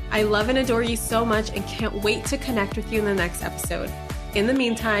 I love and adore you so much and can't wait to connect with you in the next episode. In the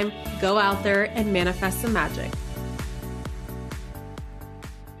meantime, go out there and manifest some magic.